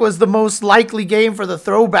Strike was the most likely game for the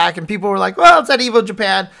throwback, and people were like, well, it's at EVO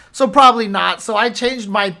Japan, so probably not. So I changed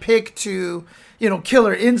my pick to, you know,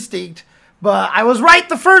 Killer Instinct. But I was right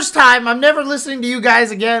the first time. I'm never listening to you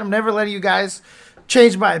guys again. I'm never letting you guys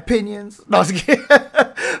change my opinions. No, I was kidding.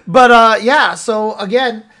 But yeah, so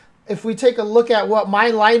again, if we take a look at what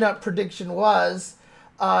my lineup prediction was,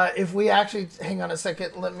 if we actually, hang on a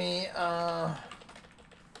second, let me...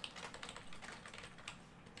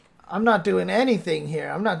 I'm not doing anything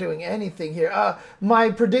here. My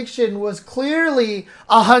prediction was clearly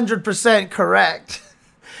 100% correct.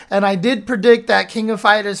 And I did predict that King of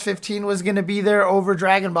Fighters 15 was going to be there over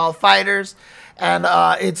Dragon Ball FighterZ. And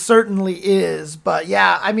it certainly is. But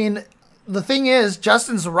yeah, I mean, the thing is,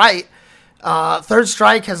 Justin's right. Third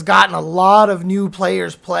Strike has gotten a lot of new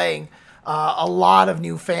players playing. A lot of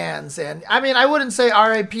new fans. And I mean, I wouldn't say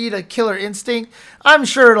RIP to Killer Instinct. I'm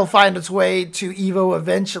sure it'll find its way to EVO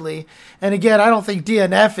eventually. And again, I don't think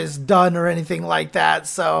DNF is done or anything like that.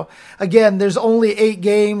 So again, there's only 8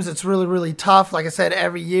 games. It's really, really tough. Like I said,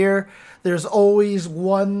 every year there's always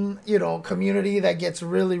one, you know, community that gets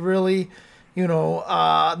really, really, you know,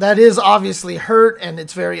 that is obviously hurt, and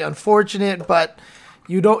it's very unfortunate, but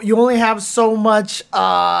you only have so much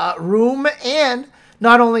room. And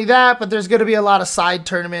not only that, but there's going to be a lot of side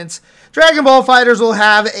tournaments. Dragon Ball FighterZ will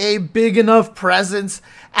have a big enough presence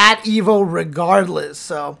at EVO regardless.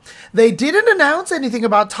 So they didn't announce anything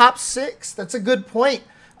about top 6. That's a good point,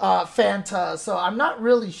 Fanta. So I'm not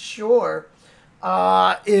really sure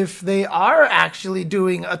if they are actually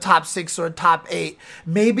doing a top 6 or a top 8.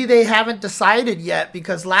 Maybe they haven't decided yet,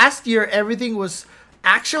 because last year everything was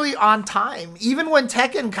actually on time. Even when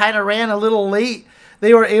Tekken kind of ran a little late,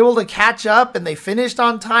 they were able to catch up and they finished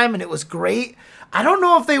on time and it was great. I don't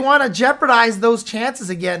know if they want to jeopardize those chances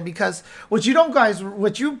again, because what you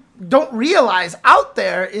don't realize out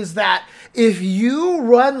there is that if you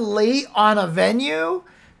run late on a venue,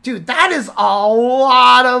 dude, that is a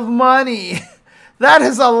lot of money. That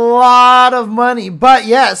is a lot of money. But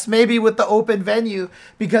yes, maybe with the open venue,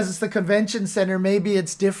 because it's the convention center, maybe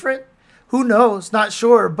it's different. Who knows? Not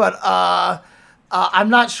sure. But I'm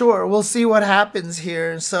not sure. We'll see what happens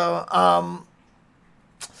here. So,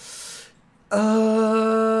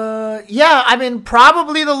 yeah, I mean,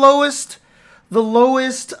 probably the lowest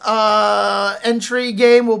entry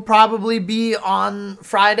game will probably be on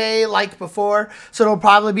Friday, like before. So it'll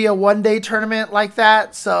probably be a one-day tournament like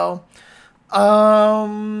that. So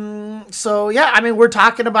yeah, I mean, we're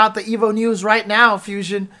talking about the Evo news right now,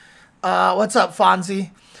 Fusion. What's up,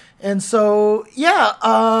 Fonzie? And so, yeah,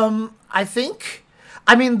 I think,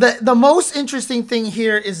 I mean, the most interesting thing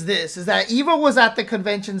here is that Evo was at the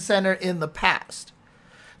convention center in the past.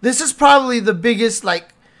 This is probably the biggest,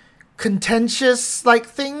 like, contentious, like,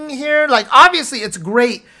 thing here. Like, obviously, it's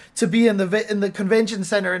great to be in the convention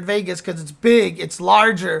center in Vegas because it's big, it's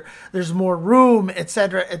larger, there's more room,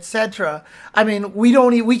 etc., etc. I mean,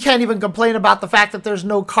 we can't even complain about the fact that there's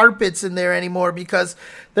no carpets in there anymore, because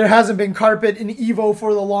there hasn't been carpet in Evo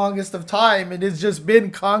for the longest of time. It has just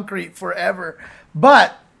been concrete forever.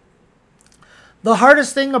 But the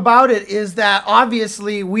hardest thing about it is that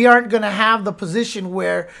obviously we aren't going to have the position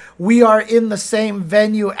where we are in the same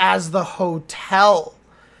venue as the hotel.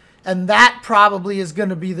 And that probably is going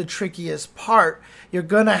to be the trickiest part. You're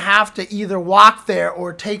going to have to either walk there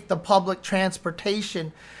or take the public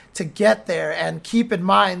transportation to get there. And keep in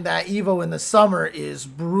mind that Evo in the summer is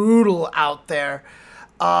brutal out there.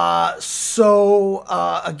 Again,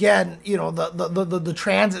 you know, the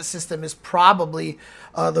transit system is probably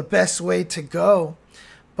the best way to go.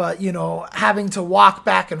 But, you know, having to walk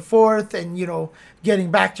back and forth and, you know,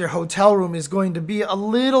 getting back to your hotel room is going to be a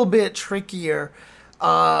little bit trickier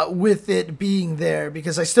with it being there,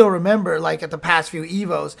 because I still remember, like, at the past few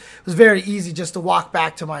Evos, it was very easy just to walk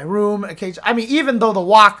back to my room. Occasionally, I mean, even though the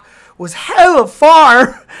walk was hella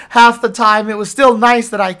far half the time, it was still nice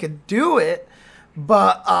that I could do it.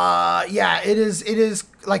 But yeah, it is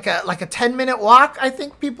like a 10-minute walk, I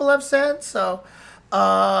think people have said. So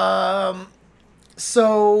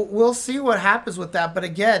we'll see what happens with that. But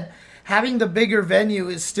again, having the bigger venue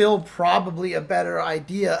is still probably a better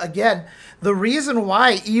idea. Again, the reason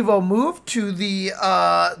why Evo moved to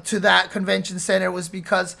that convention center was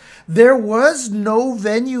because there was no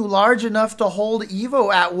venue large enough to hold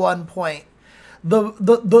Evo at one point.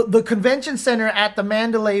 The convention center at the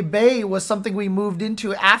Mandalay Bay was something we moved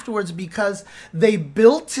into afterwards because they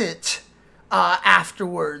built it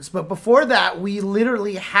afterwards. But before that, we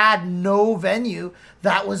literally had no venue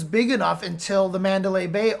that was big enough until the Mandalay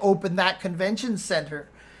Bay opened that convention center.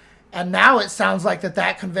 And now it sounds like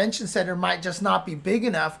that convention center might just not be big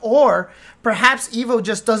enough, or perhaps Evo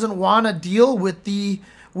just doesn't want to deal with the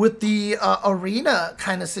arena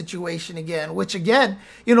kind of situation again, which again,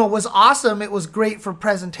 you know, was awesome. It was great for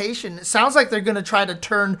presentation. It sounds like they're going to try to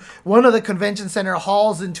turn one of the convention center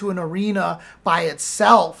halls into an arena by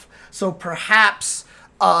itself. So perhaps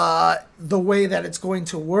the way that it's going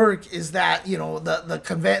to work is that, you know,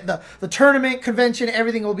 the tournament, convention,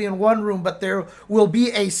 everything will be in one room, but there will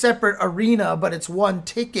be a separate arena, but it's one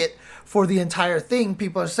ticket for the entire thing.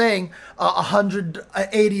 People are saying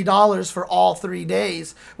 $180 for all 3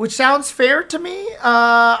 days, which sounds fair to me.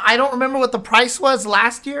 I don't remember what the price was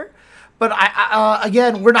last year, but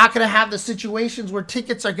again, we're not going to have the situations where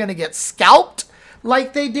tickets are going to get scalped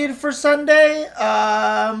like they did for Sunday,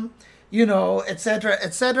 you know, etc.,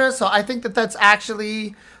 etc. So I think that that's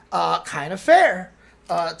actually kind of fair,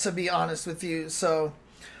 to be honest with you. So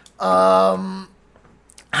how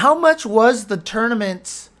much was the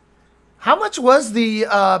tournament? How much was the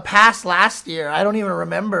pass last year? I don't even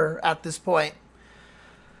remember at this point.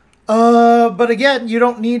 But again, you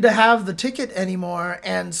don't need to have the ticket anymore.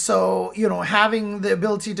 And so, you know, having the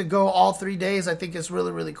ability to go all 3 days, I think is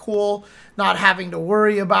really, really cool. Not having to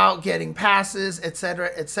worry about getting passes,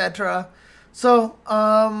 etc., etc. So,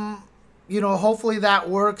 you know, hopefully that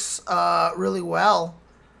works really well.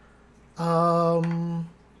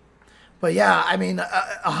 But yeah, I mean,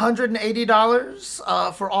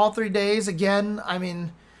 $180 for all 3 days. Again, I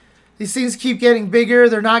mean, these things keep getting bigger.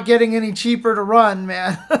 They're not getting any cheaper to run,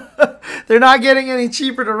 man. They're not getting any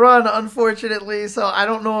cheaper to run, unfortunately. So I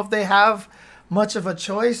don't know if they have much of a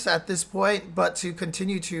choice at this point, but to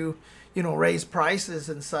continue to, you know, raise prices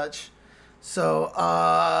and such. So,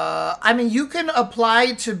 I mean, you can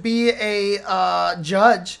apply to be a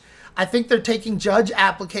judge. I think they're taking judge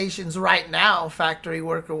applications right now, Factory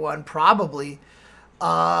Worker 1, probably.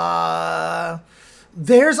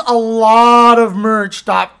 There's a lot of merch,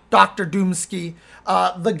 Dr. Doomski.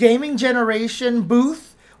 The Gaming Generation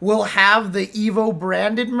booth will have the EVO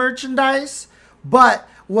branded merchandise, but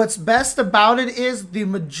what's best about it is the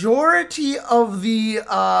majority of the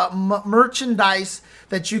merchandise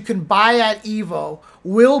that you can buy at EVO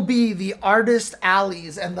will be the artist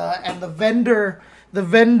alleys and the vendor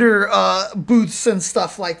booths and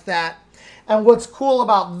stuff like that. And what's cool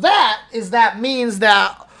about that is that means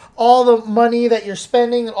that all the money that you're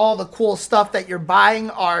spending and all the cool stuff that you're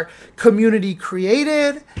buying are community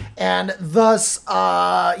created, and thus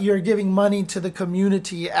you're giving money to the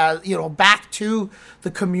community, as you know, back to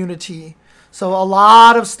the community. So a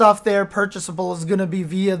lot of stuff there purchasable is going to be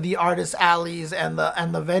via the artist alleys and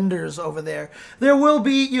the vendors over there. There will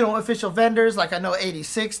be, you know, official vendors, like I know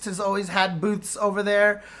 86 has always had booths over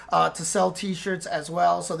there to sell t-shirts as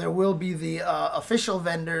well. So there will be the official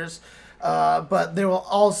vendors. But there will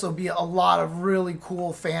also be a lot of really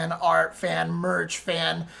cool fan art, fan merch,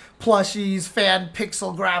 fan plushies, fan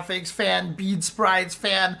pixel graphics, fan bead sprites,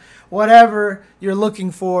 fan whatever you're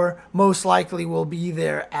looking for most likely will be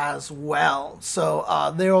there as well.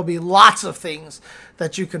 So there will be lots of things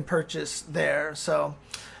that you can purchase there. So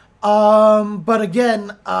but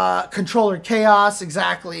again, controller chaos,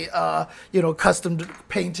 exactly, you know, custom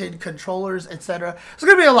painted controllers, etc. There's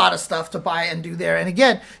going to be a lot of stuff to buy and do there. And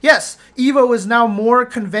again, yes, EVO is now more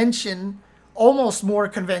convention, almost more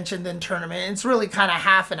convention than tournament. It's really kind of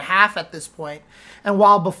half and half at this point. And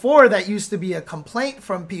while before that used to be a complaint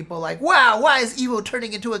from people like, wow, why is EVO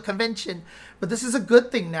turning into a convention? But this is a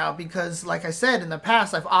good thing now because, like I said, in the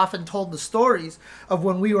past, I've often told the stories of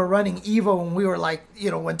when we were running EVO, when we were like,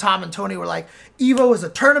 you know, when Tom and Tony were like, EVO is a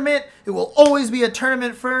tournament. It will always be a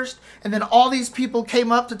tournament first. And then all these people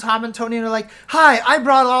came up to Tom and Tony and were like, hi, I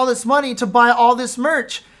brought all this money to buy all this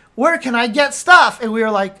merch. Where can I get stuff? And we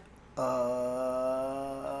were like,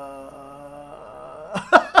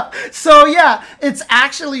 So yeah, it's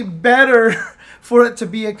actually better for it to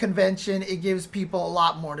be a convention. It gives people a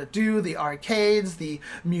lot more to do. The arcades, the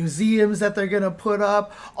museums that they're going to put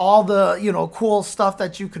up, all the, you know, cool stuff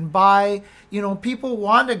that you can buy. You know, people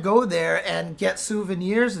want to go there and get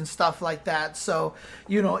souvenirs and stuff like that. So,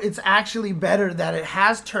 you know, it's actually better that it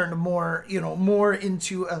has turned more, you know, more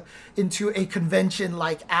into a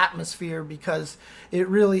convention-like atmosphere because it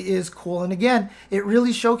really is cool. And again, it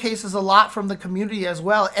really showcases a lot from the community as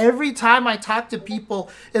well. Every time I talk to people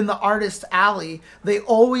in the Artist Alley, they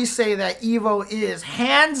always say that EVO is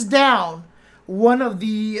hands down one of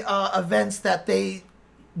the events that they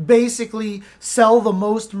basically sell the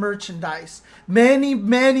most merchandise.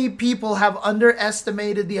 Many people have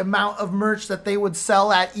underestimated the amount of merch that they would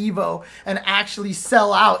sell at EVO and actually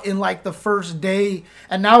sell out in like the first day,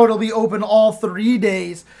 and now it'll be open all 3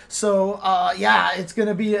 days. So yeah, it's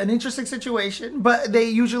gonna be an interesting situation, but they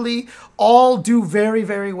usually all do very,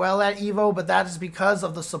 very well at EVO, but that is because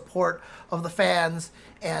of the support of the fans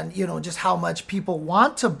and, you know, just how much people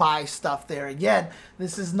want to buy stuff there. Again,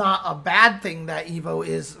 this is not a bad thing that EVO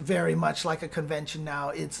is very much like a convention now.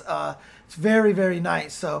 It's very, very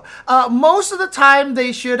nice. So most of the time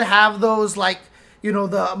they should have those, like, you know,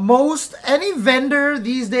 any vendor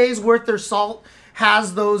these days worth their salt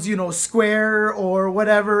has those, you know, Square or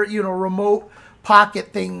whatever, you know, remote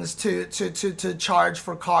pocket things to charge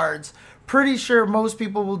for cards. Pretty sure most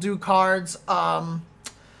people will do cards.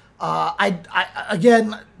 I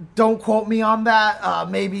again, don't quote me on that.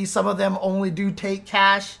 Maybe some of them only do take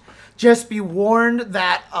cash. Just be warned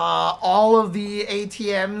that all of the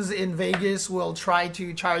ATMs in Vegas will try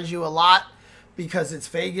to charge you a lot because it's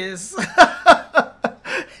Vegas.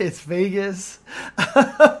 It's Vegas.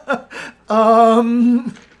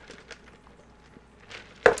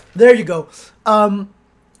 There you go.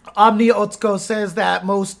 Omni Otsko says that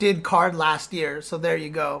most did card last year, so there you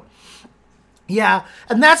go. Yeah,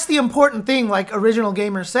 and that's the important thing, like Original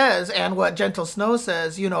Gamer says, and what Gentle Snow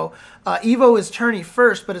says, you know, EVO is tourney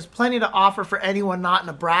first, but it's plenty to offer for anyone not in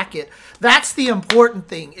a bracket. That's the important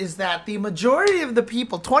thing, is that the majority of the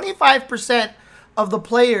people, 25% of the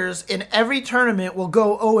players in every tournament will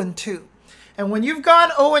go 0-2. And when you've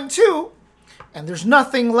gone 0-2, and there's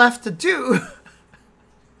nothing left to do,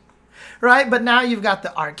 right? But now you've got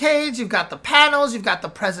the arcades, you've got the panels, you've got the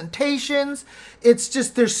presentations. It's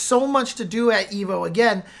just, there's so much to do at EVO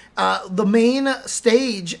again. The main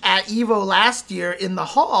stage at EVO last year in the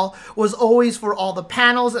hall was always for all the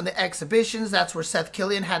panels and the exhibitions. That's where Seth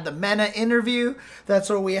Killian had the Mena interview. That's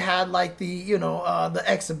where we had like the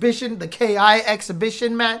exhibition, the KI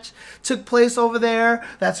exhibition match took place over there.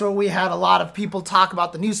 That's where we had a lot of people talk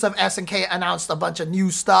about the new stuff. SNK announced a bunch of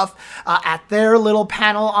new stuff at their little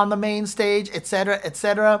panel on the main stage, etc.,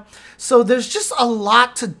 etc. So there's just a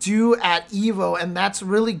lot to do at EVO, and that's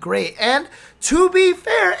really great. And to be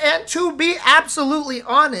fair and to be absolutely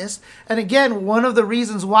honest, and again, one of the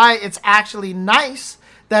reasons why it's actually nice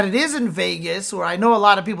that it is in Vegas, where I know a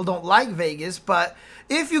lot of people don't like Vegas, but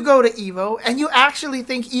if you go to EVO and you actually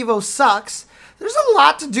think EVO sucks, there's a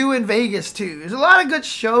lot to do in Vegas too. There's a lot of good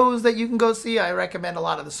shows that you can go see. I recommend a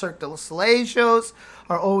lot of the Cirque du Soleil shows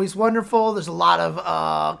are always wonderful. There's a lot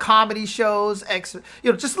of comedy shows,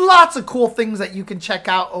 just lots of cool things that you can check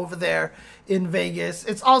out over there in Vegas.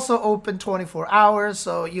 It's also open 24 hours,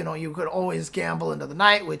 so you could always gamble into the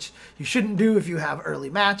night, which you shouldn't do if you have early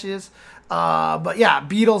matches. But yeah,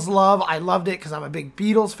 Beatles love. I loved it because I'm a big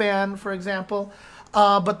Beatles fan, for example.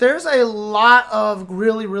 But there's a lot of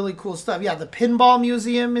really, really cool stuff. Yeah, the Pinball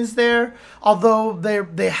Museum is there, although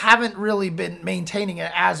they haven't really been maintaining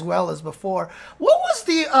it as well as before. What was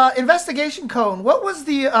the Investigation Cone? What was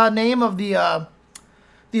the name of the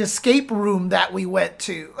escape room that we went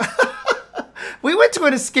to? We went to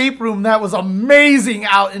an escape room that was amazing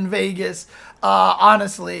out in Vegas,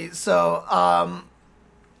 honestly. So,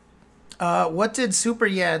 what did Super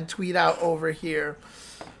Yan tweet out over here?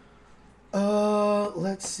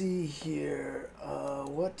 Let's see here.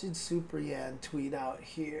 What did Super Yan tweet out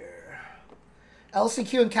here?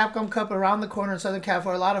 LCQ and Capcom Cup around the corner in Southern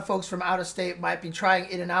California. A lot of folks from out of state might be trying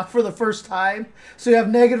In-N-Out for the first time. So you have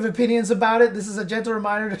negative opinions about it. This is a gentle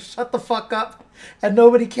reminder to shut the fuck up. And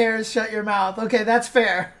nobody cares, shut your mouth. Okay, that's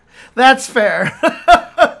fair. That's fair.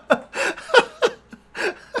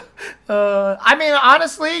 I mean,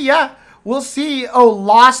 honestly, yeah. We'll see. Oh,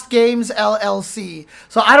 Lost Games LLC.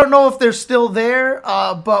 So I don't know if they're still there,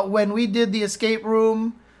 but when we did the escape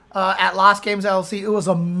room at Lost Games LLC, it was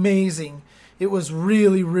amazing. It was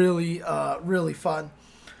really, really, really fun.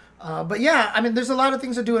 But yeah, I mean, there's a lot of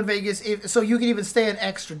things to do in Vegas. So you can even stay an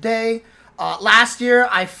extra day. Last year,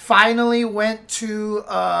 I finally went to,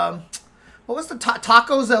 what was the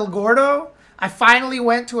Tacos El Gordo? I finally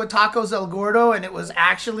went to a Tacos El Gordo, and it was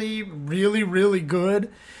actually really, really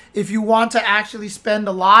good. If you want to actually spend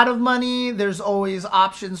a lot of money, there's always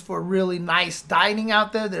options for really nice dining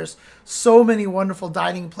out there. There's so many wonderful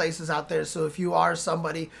dining places out there. So if you are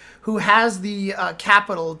somebody who has the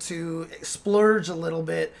capital to splurge a little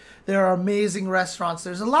bit, there are amazing restaurants.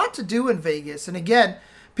 There's a lot to do in Vegas. And again,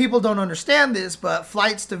 people don't understand this, but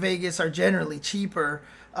flights to Vegas are generally cheaper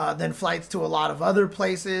than flights to a lot of other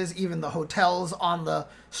places. Even the hotels on the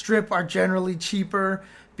Strip are generally cheaper,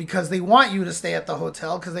 because they want you to stay at the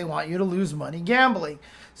hotel because they want you to lose money gambling.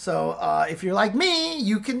 So if you're like me,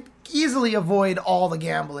 you can easily avoid all the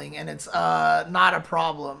gambling, and it's not a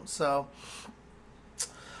problem. So,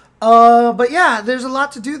 but yeah, there's a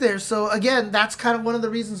lot to do there. So again, that's kind of one of the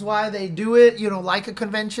reasons why they do it, like a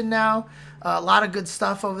convention now. A lot of good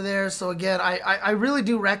stuff over there. So again, I really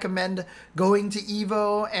do recommend going to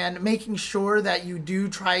EVO and making sure that you do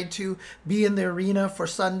try to be in the arena for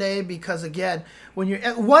Sunday, because again, when you're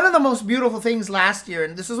one of the most beautiful things last year,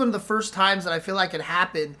 and this is one of the first times that I feel like it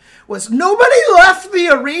happened, was nobody left the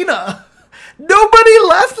arena. Nobody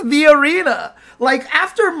left the arena. Like,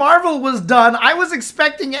 after Marvel was done, I was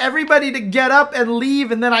expecting everybody to get up and leave,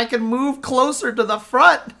 and then I can move closer to the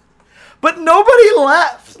front. But nobody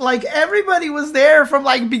left. Like, everybody was there from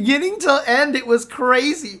like beginning to end. It was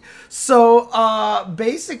crazy. So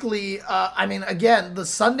basically, I mean, again, the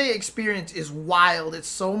Sunday experience is wild. It's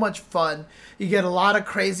so much fun. You get a lot of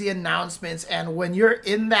crazy announcements. And when you're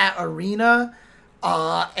in that arena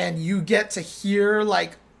and you get to hear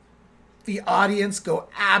like the audience go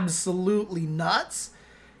absolutely nuts,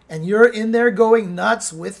 and you're in there going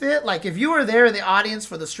nuts with it. Like, if you were there in the audience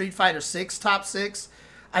for the Street Fighter 6 Top 6,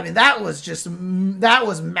 I mean, that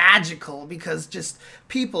was magical, because just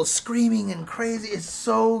people screaming and crazy. It's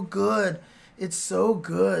so good. It's so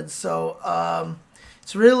good. So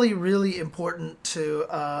it's really, really important to,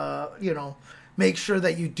 make sure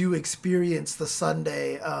that you do experience the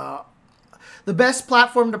Sunday. The best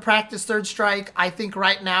platform to practice Third Strike, I think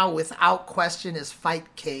right now, without question, is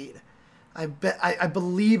Fightcade. I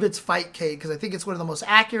believe it's Fightcade, because I think it's one of the most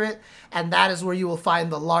accurate, and that is where you will find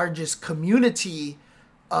the largest community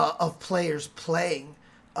of players playing.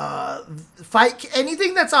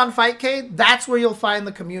 Anything that's on Fightcade, that's where you'll find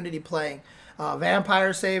the community playing.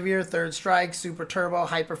 Vampire Savior, Third Strike, Super Turbo,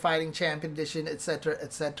 Hyper Fighting Champion Edition, etc.,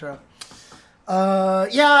 etc.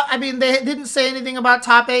 Yeah, I mean, they didn't say anything about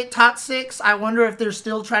top 8, top 6. I wonder if they're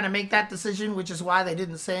still trying to make that decision, which is why they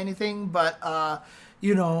didn't say anything. But,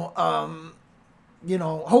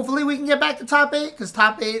 hopefully we can get back to top 8, because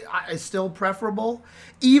top 8 is still preferable.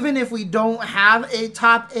 Even if we don't have a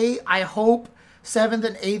top 8, I hope 7th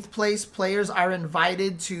and 8th place players are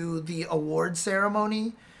invited to the award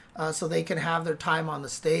ceremony so they can have their time on the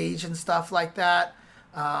stage and stuff like that.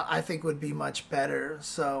 I think would be much better.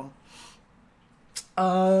 So,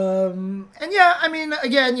 and yeah, I mean,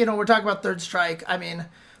 again, we're talking about Third Strike. I mean,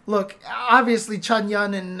 look, obviously Chun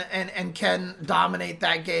Yun and Ken dominate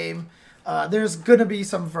that game. There's going to be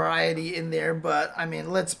some variety in there, but, I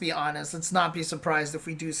mean, let's be honest. Let's not be surprised if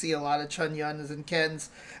we do see a lot of Chun Yuns and Kens,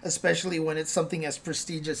 especially when it's something as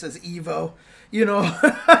prestigious as EVO.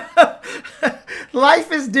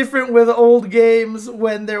 Life is different with old games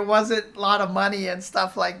when there wasn't a lot of money and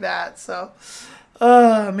stuff like that. So,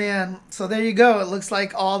 man. So there you go. It looks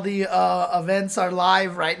like all the events are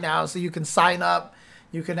live right now, so you can sign up.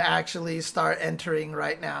 You can actually start entering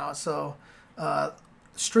right now. So,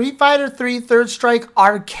 Street Fighter 3 Third Strike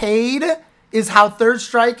Arcade is how Third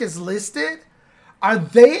Strike is listed. Are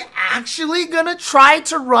they actually going to try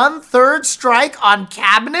to run Third Strike on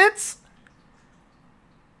cabinets?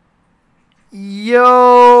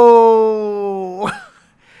 Yo.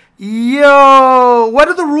 What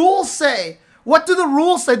do the rules say? What do the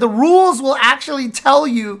rules say? The rules will actually tell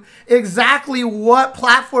you exactly what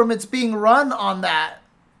platform it's being run on that.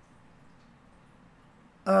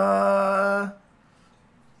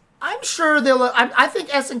 I'm sure I think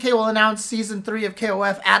SNK will announce Season 3 of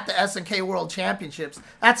KOF at the SNK World Championships.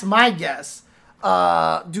 That's my guess.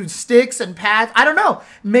 Dude, sticks and pads. I don't know.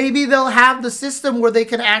 Maybe they'll have the system where they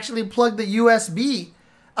can actually plug the USB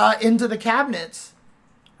into the cabinets.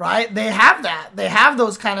 Right? They have that. They have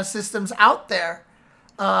those kind of systems out there.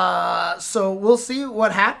 So we'll see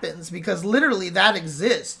what happens, because literally that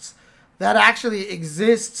exists. That actually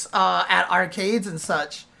exists at arcades and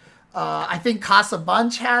such. I think Casa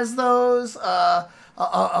Bunch has those.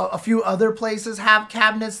 A few other places have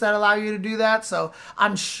cabinets that allow you to do that. So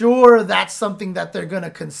I'm sure that's something that they're going to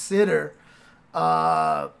consider.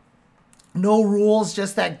 No rules,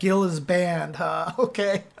 just that Gil is banned, huh?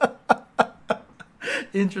 Okay.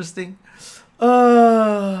 Interesting.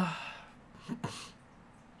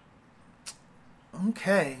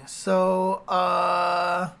 Okay, so...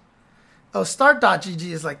 Start.gg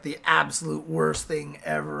is like the absolute worst thing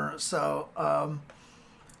ever. So,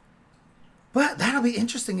 but that'll be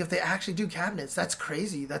interesting if they actually do cabinets. That's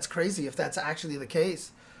crazy. That's crazy if that's actually the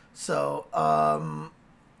case. So,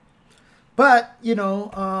 but,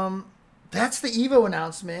 that's the EVO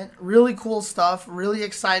announcement. Really cool stuff. Really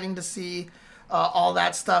exciting to see all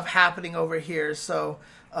that stuff happening over here. So,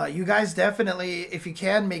 you guys definitely, if you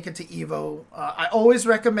can make it to EVO, I always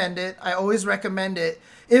recommend it.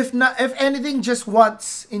 If anything, just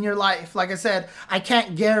once in your life. Like I said, I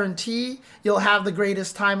can't guarantee you'll have the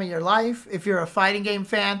greatest time of your life. If you're a fighting game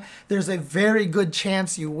fan, there's a very good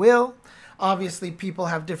chance you will. Obviously, people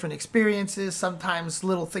have different experiences. Sometimes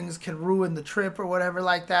little things can ruin the trip or whatever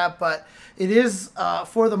like that. But it is,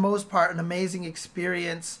 for the most part, an amazing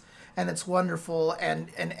experience. And it's wonderful, and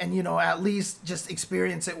at least just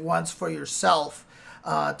experience it once for yourself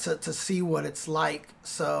to see what it's like.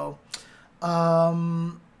 So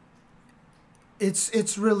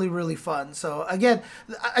it's really, really fun. So again,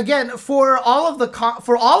 for all of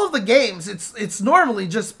the games, it's normally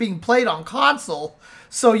just being played on console.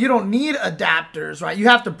 So you don't need adapters, right? You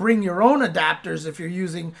have to bring your own adapters if you're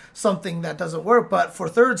using something that doesn't work. But for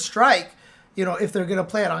Third Strike, if they're going to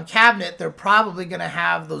play it on cabinet, they're probably going to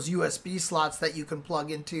have those USB slots that you can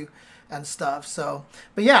plug into and stuff. So,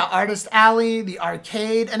 but yeah, Artist Alley, the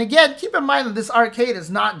arcade. And again, keep in mind that this arcade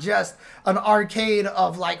is not just an arcade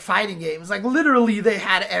of like fighting games. Like literally they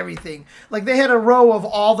had everything. Like they had a row of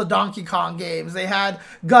all the Donkey Kong games. They had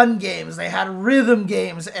gun games. They had rhythm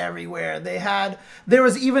games everywhere. There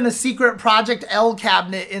was even a secret Project L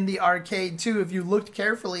cabinet in the arcade too, if you looked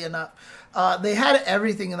carefully enough. They had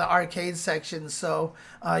everything in the arcade section, so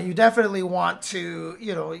you definitely want to,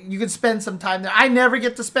 you can spend some time there. I never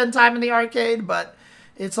get to spend time in the arcade, but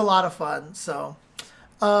it's a lot of fun. So,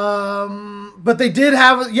 but they did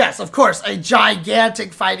have, yes, of course, a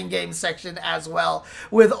gigantic fighting game section as well,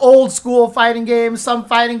 with old school fighting games, some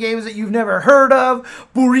fighting games that you've never heard of.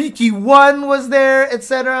 Buriki 1 was there,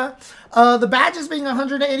 etc. The badges being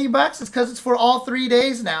 $180, it's because it's for all 3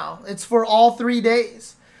 days now. It's for all 3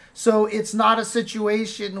 days. So it's not a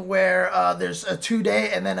situation where there's a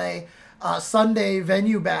 2-day and then Sunday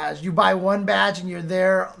venue badge. You buy one badge and you're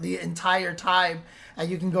there the entire time, and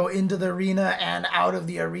you can go into the arena and out of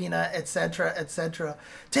the arena, etc., etc.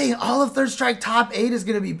 Dang, all of Third Strike top 8 is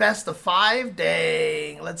going to be best of 5?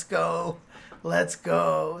 Dang, let's go.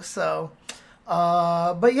 So,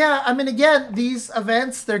 but yeah, I mean, again, these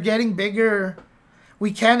events, they're getting bigger.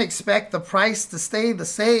 We can't expect the price to stay the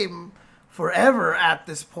same forever at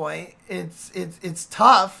this point. It's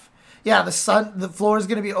tough. Yeah, the floor is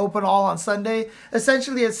going to be open all on Sunday.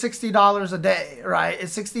 Essentially, it's $60 a day, right?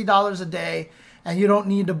 It's $60 a day, and you don't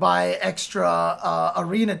need to buy extra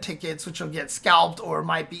arena tickets, which will get scalped or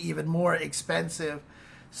might be even more expensive.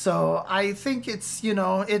 So I think it's,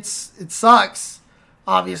 it sucks,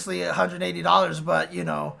 obviously, $180, but,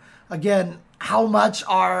 again, how much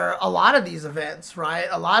are a lot of these events, right?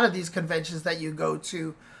 A lot of these conventions that you go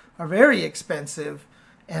to are very expensive.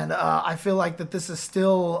 And I feel like that this is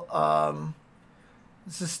still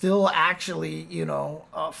actually,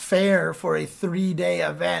 fair for a 3-day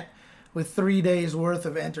event with 3 days worth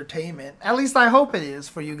of entertainment. At least I hope it is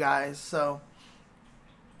for you guys. So,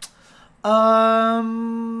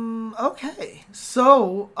 okay.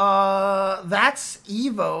 So, that's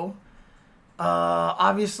EVO.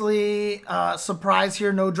 Obviously, surprise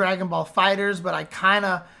here, no Dragon Ball FighterZ, but I kind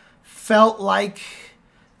of felt like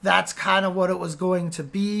that's kind of what it was going to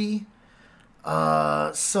be.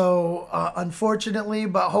 Unfortunately,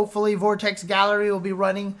 but hopefully Vortex Gallery will be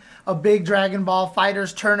running a big Dragon Ball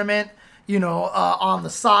FighterZ tournament, on the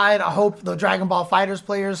side. I hope the Dragon Ball FighterZ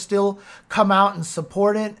players still come out and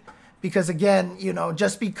support it, because again,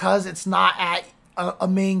 just because it's not at a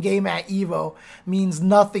main game at EVO means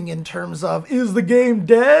nothing in terms of, is the game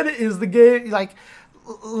dead? Is the game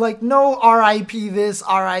like no RIP this,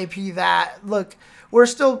 RIP that. Look,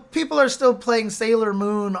 people are still playing Sailor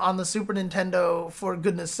Moon on the Super Nintendo, for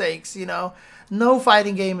goodness sakes, No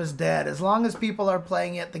fighting game is dead. As long as people are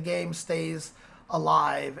playing it, the game stays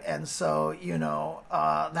alive. And so,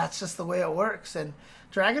 that's just the way it works. And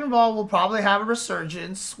Dragon Ball will probably have a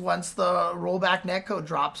resurgence once the rollback netcode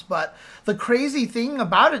drops. But the crazy thing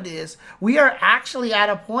about it is we are actually at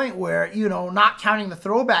a point where, not counting the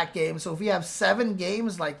throwback games, so if we have 7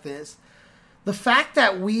 games like this, the fact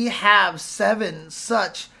that we have 7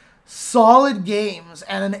 such solid games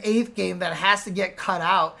and an 8th game that has to get cut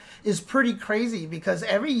out is pretty crazy, because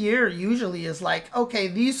every year usually is like, okay,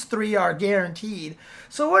 these 3 are guaranteed.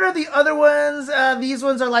 So what are the other ones? These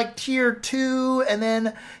ones are like tier 2, and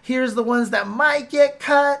then here's the ones that might get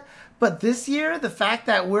cut. But this year, the fact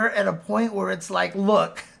that we're at a point where it's like,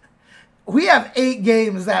 look, we have 8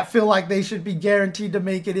 games that feel like they should be guaranteed to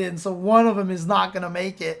make it in, so one of them is not going to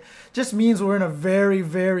make it, just means we're in a very,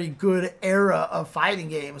 very good era of fighting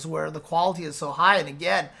games where the quality is so high. And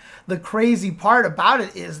again, the crazy part about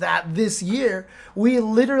it is that this year, we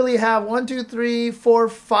literally have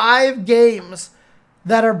 5 games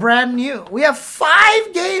that are brand new. We have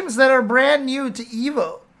 5 games that are brand new to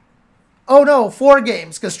EVO. Oh no, 4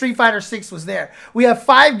 games, because Street Fighter 6 was there. We have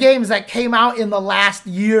 5 games that came out in the last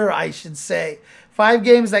year, I should say. 5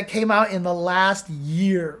 games that came out in the last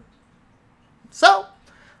year. So,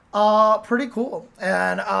 pretty cool.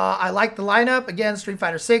 And I like the lineup. Again, Street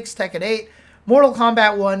Fighter 6, Tekken 8, Mortal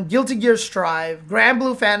Kombat 1, Guilty Gear Strive, Grand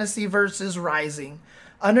Blue Fantasy vs. Rising,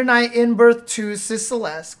 Under Night In-Birth 2, Sis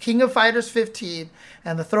Celeste, King of Fighters 15,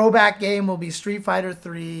 and the throwback game will be Street Fighter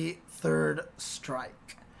 3, Third Strike.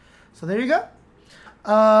 So there you go.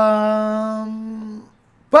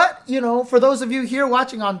 But, for those of you here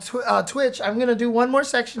watching on Twitch, I'm going to do one more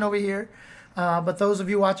section over here. But those of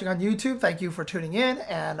you watching on YouTube, thank you for tuning in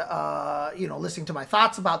and, listening to my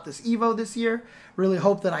thoughts about this EVO this year. Really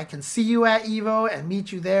hope that I can see you at EVO and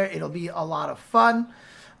meet you there. It'll be a lot of fun.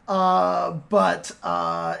 But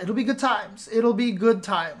it'll be good times. It'll be good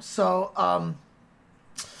times. So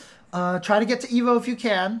try to get to EVO if you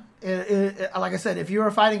can. Like I said, if you're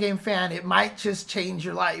a fighting game fan, it might just change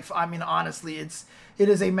your life. I mean, honestly, it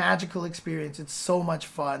is a magical experience. It's so much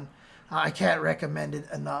fun. I can't recommend it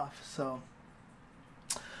enough. So,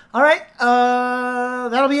 all right,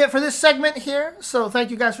 that'll be it for this segment here. So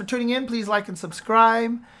thank you guys for tuning in. Please like and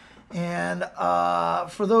subscribe. And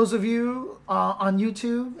for those of you on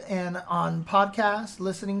YouTube and on podcast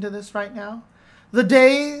listening to this right now, the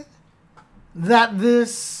day that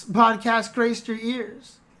this podcast graced your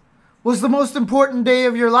ears was the most important day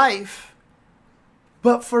of your life.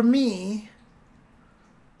 But for me,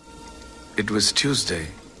 it was Tuesday.